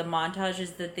 the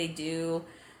montages that they do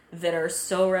that are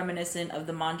so reminiscent of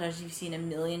the montage you've seen a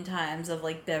million times of,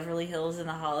 like, Beverly Hills and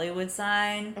the Hollywood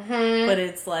sign. Mm-hmm. But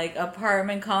it's, like,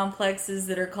 apartment complexes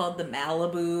that are called the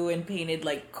Malibu and painted,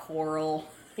 like, coral.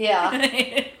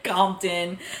 Yeah.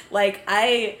 Compton. Like,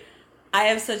 I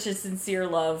have such a sincere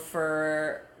love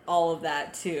for all of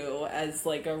that, too, as,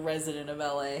 like, a resident of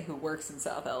LA who works in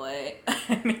South LA.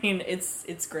 I mean,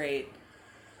 it's great.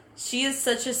 She has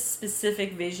such a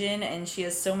specific vision, and she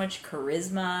has so much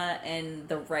charisma, and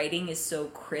the writing is so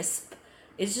crisp.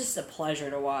 It's just a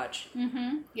pleasure to watch.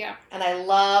 Mm-hmm. Yeah. And I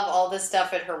love all this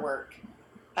stuff at her work.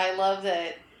 I love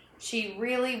that she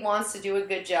really wants to do a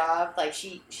good job. Like,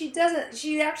 she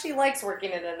actually likes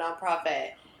working at a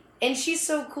nonprofit. And she's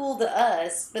so cool to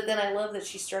us, but then I love that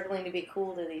she's struggling to be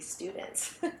cool to these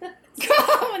students.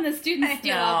 When the students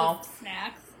steal all the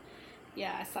snacks.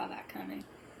 Yeah, I saw that coming.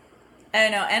 I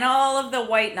know, and all of the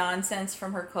white nonsense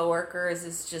from her coworkers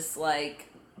is just like,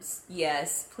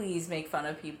 yes, please make fun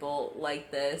of people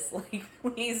like this. Like,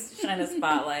 please shine a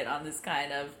spotlight on this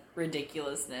kind of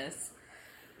ridiculousness.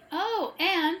 Oh,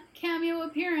 and cameo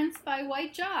appearance by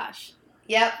White Josh.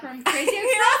 Yep. From Crazy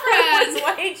Ex-Girlfriend.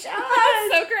 White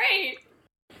Josh. So great.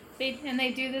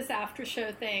 They do this after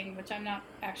show thing, which I'm not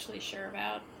actually sure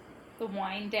about. The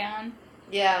wind down.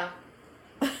 Yeah.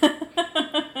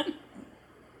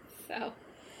 So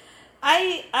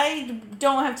I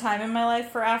don't have time in my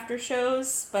life for after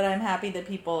shows, but I'm happy that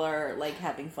people are, like,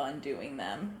 having fun doing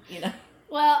them,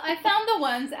 Well, I found the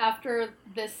ones after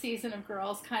this season of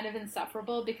Girls kind of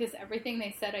insufferable because everything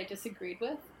they said I disagreed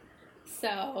with.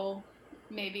 So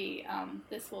maybe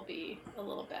this will be a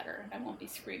little better. I won't be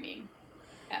screaming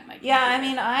at my computer. Yeah, I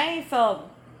mean, I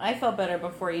felt better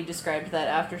before you described that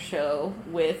after show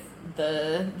with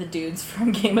the dudes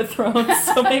from Game of Thrones.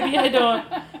 So maybe I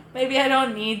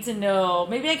don't need to know.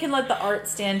 Maybe I can let the art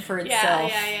stand for itself.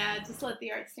 Yeah. Just let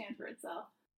the art stand for itself.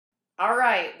 All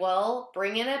right. Well,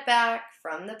 bringing it back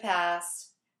from the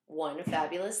past, One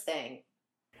Fabulous Thing.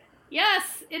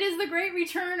 Yes, it is the great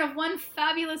return of One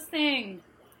Fabulous Thing.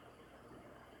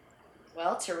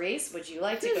 Well, Therese, would you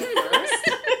like to go first?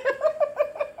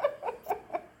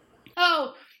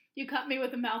 Oh, you caught me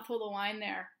with a mouthful of wine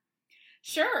there.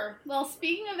 Sure. Well,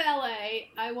 speaking of LA,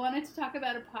 I wanted to talk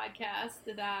about a podcast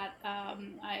that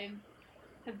I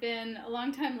have been a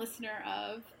long-time listener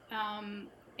of.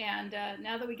 And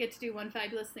now that we get to do One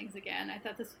Fabulous Things again, I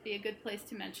thought this would be a good place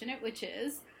to mention it, which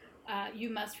is You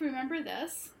Must Remember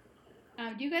This.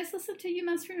 Do you guys listen to You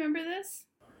Must Remember This?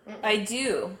 I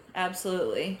do,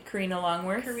 absolutely. Karina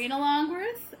Longworth,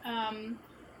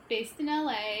 based in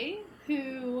LA,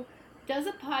 who does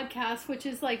a podcast which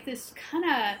is like this kind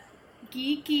of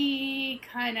geeky,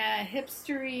 kind of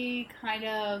hipstery, kind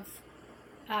of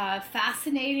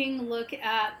fascinating look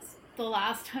at the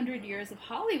last 100 years of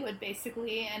Hollywood,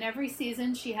 basically. And every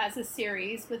season she has a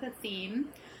series with a theme.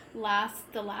 The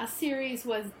last series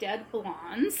was Dead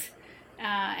Blondes,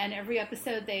 and every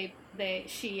episode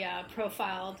she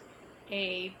profiled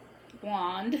a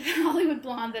blonde, Hollywood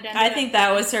blonde that ended I think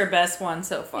that was her best one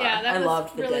so far. Yeah, that I was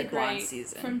loved the really Dead Blonde great.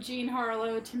 season. From Jean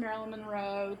Harlow to Marilyn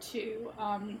Monroe to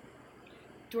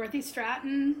Dorothy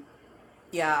Stratton.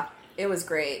 Yeah, it was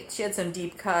great. She had some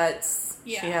deep cuts.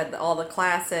 Yeah. She had all the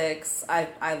classics.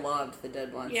 I loved the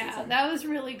Dead Blonde season. Yeah, that was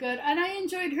really good. And I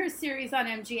enjoyed her series on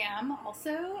MGM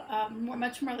also.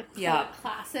 Much more like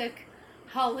classic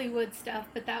Hollywood stuff,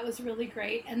 but that was really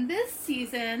great. And this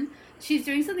season, she's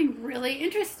doing something really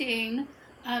interesting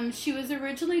She was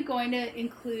originally going to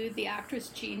include the actress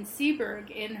Jean Seberg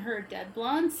in her Dead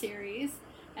Blonde series,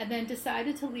 and then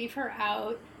decided to leave her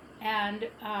out and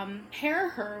pair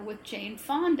her with Jane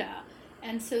Fonda.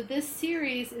 And so this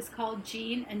series is called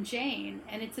Jean and Jane,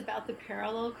 and it's about the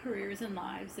parallel careers and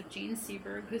lives of Jean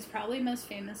Seberg, who's probably most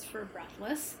famous for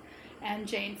Breathless, and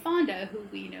Jane Fonda, who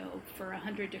we know for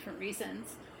 100 different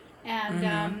reasons.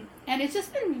 And it's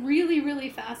just been really, really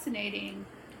fascinating.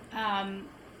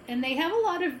 And they have a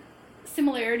lot of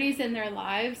similarities in their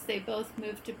lives. They both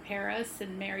moved to Paris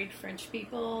and married French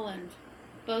people, and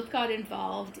both got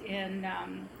involved in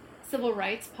civil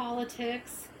rights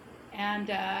politics. And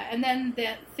then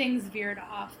things veered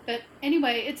off. But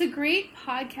anyway, it's a great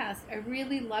podcast. I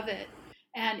really love it.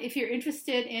 And if you're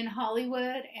interested in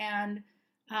Hollywood and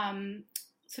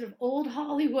sort of old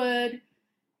Hollywood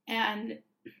and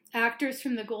actors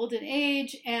from the golden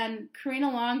age, and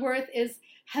Karina Longworth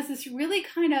has this really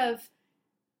kind of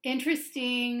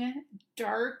interesting,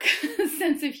 dark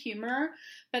sense of humor,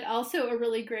 but also a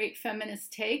really great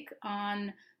feminist take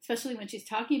on, especially when she's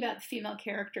talking about the female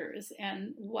characters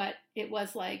and what it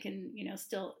was like, and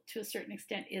still to a certain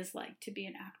extent is like, to be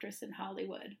an actress in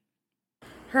Hollywood.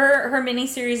 Her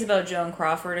miniseries about Joan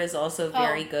Crawford is also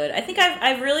very good. I think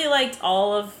I've really liked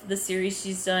all of the series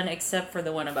she's done except for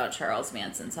the one about Charles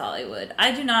Manson's Hollywood.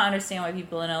 I do not understand why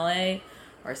people in LA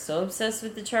are so obsessed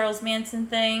with the Charles Manson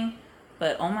thing,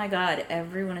 but oh my god,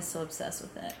 everyone is so obsessed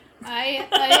with it. I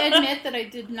admit that I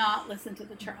did not listen to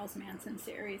the Charles Manson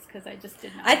series because I just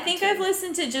did not. I think I've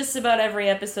listened to just about every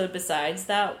episode besides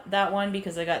that one,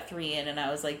 because I got 3 in and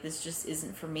I was like, this just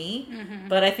isn't for me. Mm-hmm.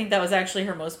 But I think that was actually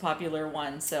her most popular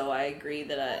one, so I agree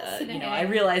that I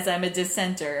realize I'm a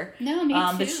dissenter. No, me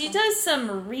too. But she does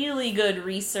some really good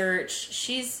research.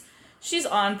 She's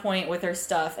on point with her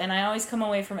stuff, and I always come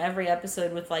away from every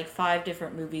episode with like 5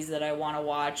 different movies that I want to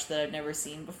watch that I've never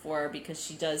seen before, because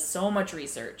she does so much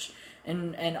research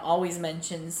and always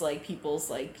mentions like people's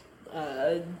like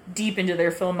deep into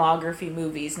their filmography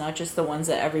movies, not just the ones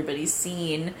that everybody's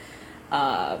seen.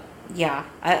 I'm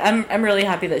really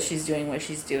happy that she's doing what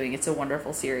she's doing. It's a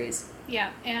wonderful series.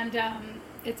 Yeah, and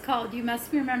it's called You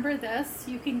Must Remember This.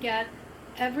 You can get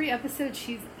every episode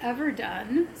she's ever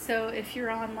done. So if you're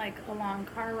on like a long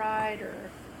car ride or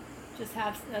just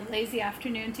have a lazy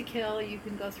afternoon to kill, you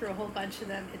can go through a whole bunch of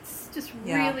them. It's just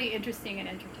really interesting and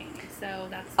entertaining. So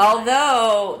that's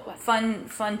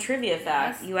fun trivia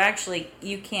fact.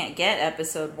 You can't get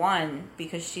episode 1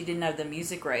 because she didn't have the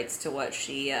music rights to what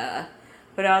she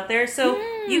put out there. So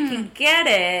you can get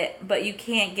it, but you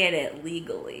can't get it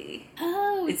legally.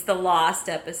 Oh, it's the lost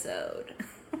episode.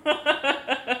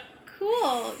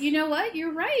 Cool. You know what?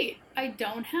 You're right. I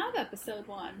don't have episode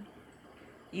 1.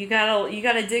 You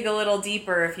gotta dig a little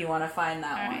deeper if you want to find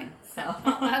that All one. Right. So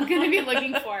I'm gonna be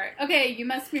looking for it. Okay, You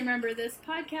Must Remember This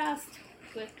podcast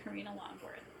with Karina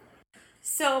Longworth.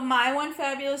 So my one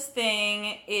fabulous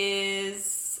thing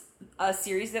is a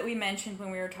series that we mentioned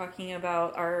when we were talking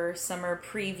about our summer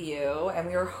preview, and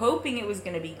we were hoping it was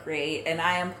going to be great, and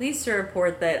I am pleased to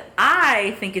report that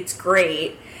I think it's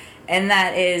great, and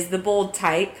that is The Bold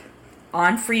Type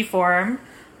on Freeform.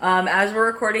 As we're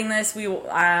recording this,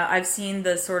 I've seen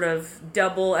the sort of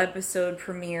double episode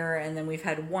premiere, and then we've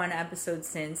had 1 episode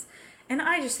since, and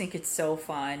I just think it's so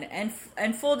fun. And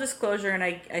full disclosure, and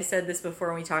I said this before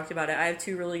when we talked about it, I have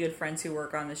 2 really good friends who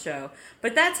work on the show,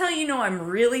 but that's how you know I'm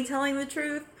really telling the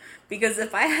truth, because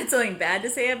if I had something bad to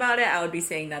say about it, I would be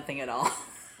saying nothing at all.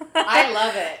 I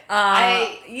love it.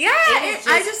 I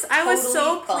was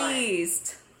so fun.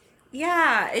 pleased.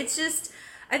 Yeah, it's just,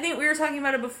 I think we were talking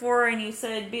about it before, and you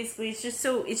said basically it's just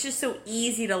so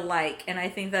easy to like, and I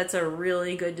think that's a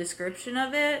really good description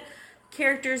of it.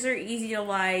 Characters are easy to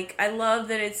like. I love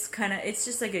that it's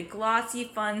just like a glossy,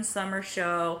 fun summer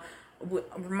show.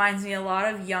 Reminds me a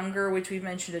lot of Younger, which we've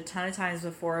mentioned a ton of times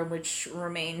before, which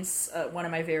remains one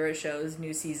of my favorite shows.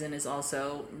 New season is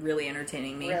also really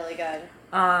entertaining me. Really good.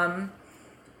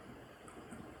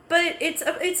 But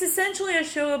it's essentially a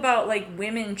show about like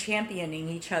women championing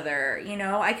each other. You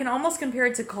know, I can almost compare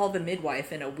it to Call the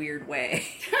Midwife in a weird way,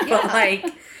 but like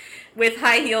with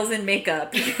high heels and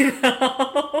makeup. You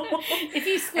know, if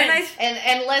you squint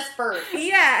and less birth.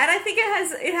 Yeah, and I think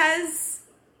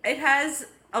it has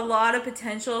a lot of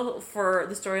potential for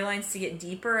the storylines to get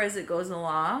deeper as it goes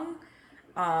along.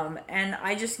 And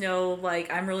I just know, like,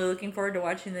 I'm really looking forward to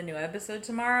watching the new episode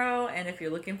tomorrow, and if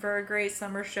you're looking for a great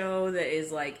summer show that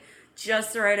is, like,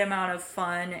 just the right amount of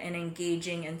fun and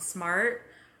engaging and smart,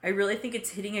 I really think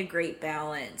it's hitting a great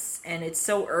balance, and it's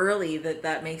so early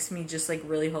that makes me just, like,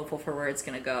 really hopeful for where it's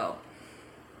gonna go.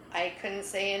 I couldn't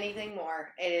say anything more.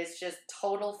 It is just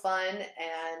total fun,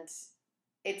 and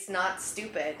it's not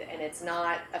stupid and it's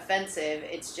not offensive.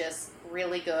 It's just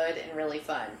really good and really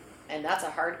fun. And that's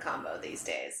a hard combo these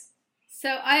days.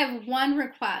 So I have one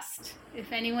request.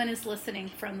 If anyone is listening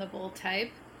from the Bold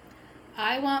Type,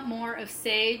 I want more of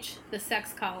Sage, the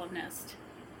sex columnist.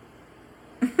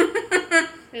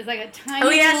 There's like a tiny. Oh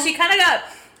yeah, she kind of got.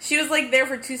 She was like there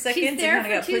for 2 seconds and there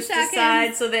kind of got for 2 pushed seconds.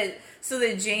 aside so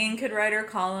that Jane could write her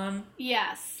column.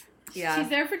 Yes. Yeah. She's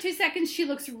there for 2 seconds. She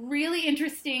looks really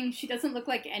interesting. She doesn't look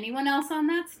like anyone else on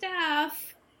that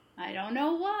staff. I don't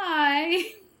know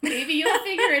why. Maybe you'll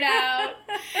figure it out.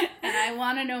 And I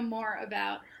want to know more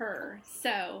about her.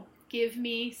 So, give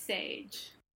me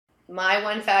Sage. My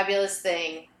one fabulous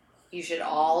thing you should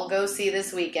all go see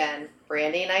this weekend.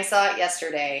 Brandy and I saw it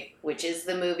yesterday, which is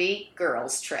the movie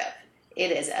Girls Trip.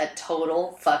 It is a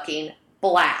total fucking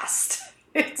blast.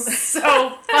 It's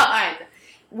so fun.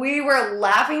 We were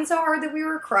laughing so hard that we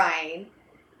were crying.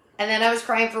 And then I was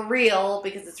crying for real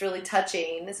because it's really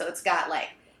touching. So it's got like,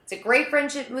 it's a great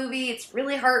friendship movie. It's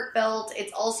really heartfelt.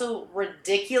 It's also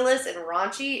ridiculous and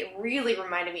raunchy. It really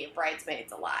reminded me of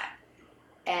Bridesmaids a lot.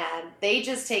 And they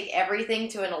just take everything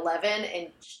to an 11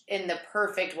 in the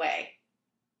perfect way.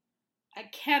 I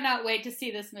cannot wait to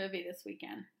see this movie this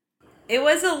weekend. It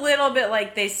was a little bit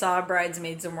like they saw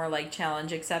Bridesmaids and were like,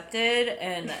 challenge accepted.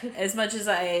 And as much as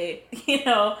I,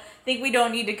 think we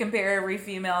don't need to compare every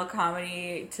female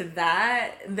comedy to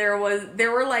that, there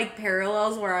were like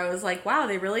parallels where I was like, wow,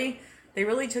 they really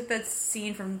took that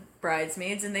scene from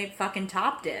Bridesmaids and they fucking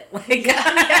topped it. Like,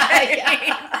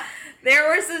 Yeah. There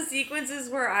were some sequences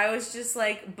where I was just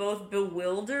like both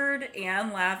bewildered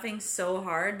and laughing so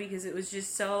hard because it was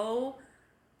just so,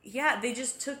 they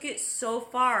just took it so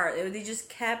far. They just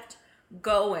kept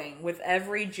going with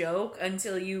every joke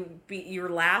until you're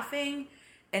laughing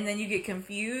and then you get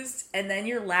confused and then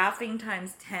you're laughing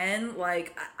times 10.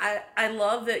 Like, I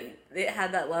love that it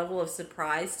had that level of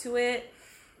surprise to it.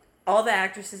 All the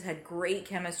actresses had great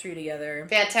chemistry together.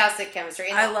 Fantastic chemistry.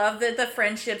 I love that the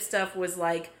friendship stuff was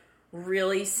like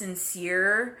really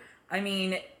sincere. I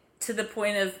mean, to the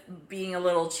point of being a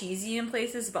little cheesy in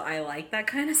places, but I like that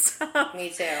kind of stuff. Me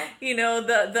too.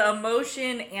 The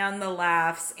emotion and the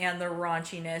laughs and the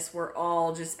raunchiness were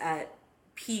all just at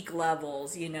peak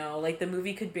levels, like the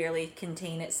movie could barely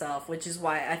contain itself, which is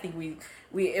why I think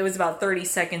it was about 30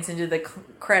 seconds into the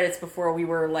credits before we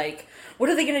were like, what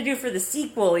are they going to do for the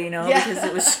sequel, because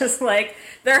it was just like,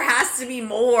 there has to be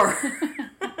more.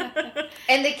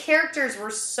 And the characters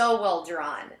were so well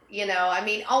drawn, I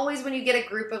mean, always when you get a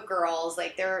group of girls,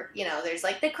 like there's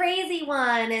like the crazy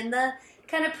one and the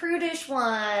kind of prudish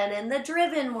one and the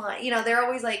driven one, they're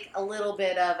always like a little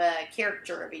bit of a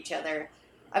caricature of each other,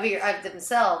 of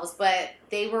themselves, but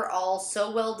they were all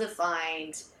so well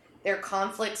defined. Their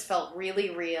conflicts felt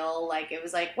really real. Like, it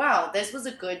was like, wow, this was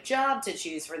a good job to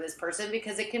choose for this person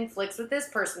because it conflicts with this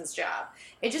person's job.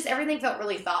 Everything felt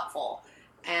really thoughtful.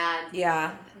 And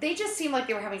they just seemed like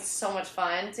they were having so much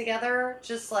fun together.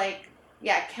 Just like,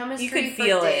 chemistry you could for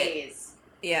feel days.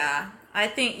 It. Yeah. I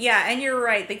think, and you're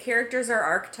right. The characters are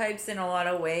archetypes in a lot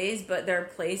of ways, but they're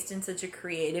placed in such a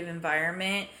creative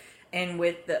environment and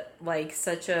with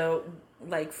such a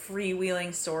freewheeling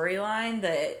storyline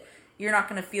that you're not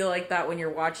going to feel like that when you're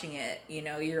watching it.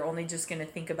 You're only just going to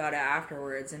think about it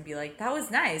afterwards and be like, that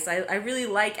was nice. I really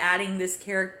like adding this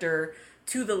character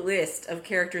to the list of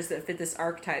characters that fit this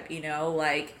archetype, Dina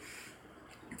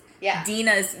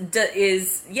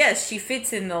is yes, she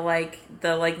fits in the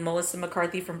Melissa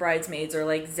McCarthy from Bridesmaids or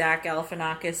like Zach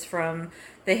Galifianakis from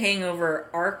The Hangover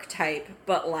archetype,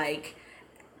 but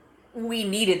we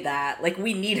needed that. Like,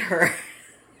 we need her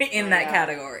in that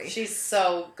category. She's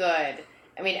so good.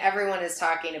 I mean, everyone is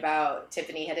talking about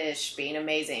Tiffany Haddish being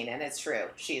amazing, and it's true.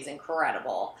 She's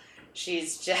incredible.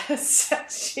 She's just,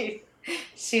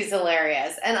 she's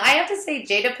hilarious. And I have to say,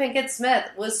 Jada Pinkett Smith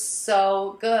was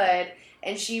so good,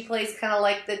 and she plays kind of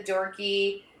like the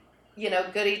dorky,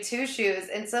 goody two-shoes.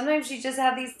 And sometimes she just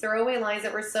had these throwaway lines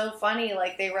that were so funny.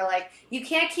 Like, they were like, you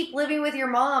can't keep living with your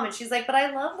mom. And she's like, but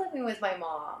I love living with my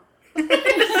mom.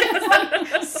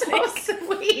 So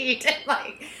sweet.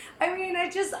 And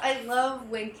I love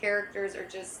when characters are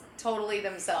just totally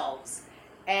themselves.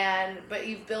 But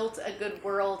you've built a good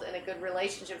world and a good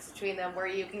relationship between them where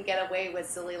you can get away with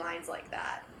silly lines like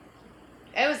that.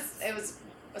 It was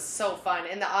so fun,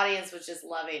 and the audience was just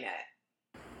loving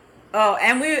it. Oh,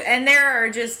 and there are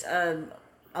just a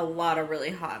lot of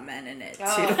really hot men in it too.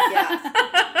 Oh,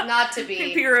 yeah. Not to be.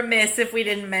 It'd be remiss if we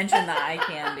didn't mention the eye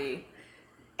candy.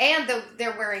 And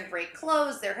they're wearing great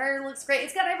clothes. Their hair looks great.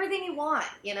 It's got everything you want.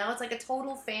 It's like a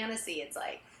total fantasy. It's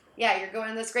like, you're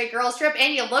going on this great girls trip,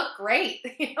 and you look great.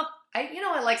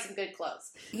 I like some good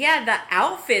clothes. Yeah, the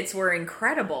outfits were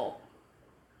incredible.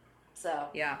 So,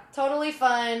 yeah. Totally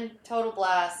fun, total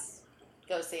blast.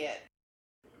 Go see it.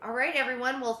 All right,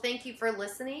 everyone. Well, thank you for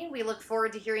listening. We look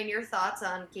forward to hearing your thoughts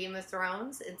on Game of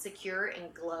Thrones, Insecure,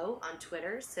 and Glow on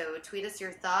Twitter. So tweet us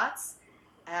your thoughts.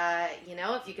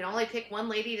 If you can only pick one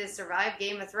lady to survive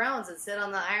Game of Thrones and sit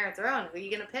on the Iron Throne, who are you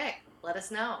going to pick? Let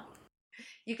us know.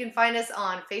 You can find us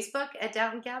on Facebook at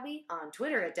Downton Gabby, on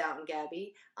Twitter at Downton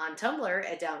Gabby, on Tumblr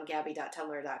at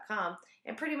downtongabby.tumblr.com,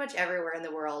 and pretty much everywhere in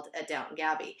the world at Downton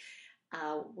Gabby.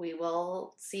 We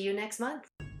will see you next month.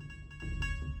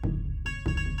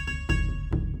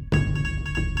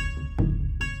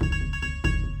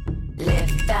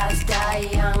 Live fast, die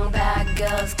young, bad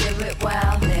girls, do it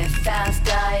well. Live fast,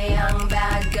 die young,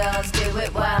 bad girls, do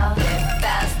it well. Live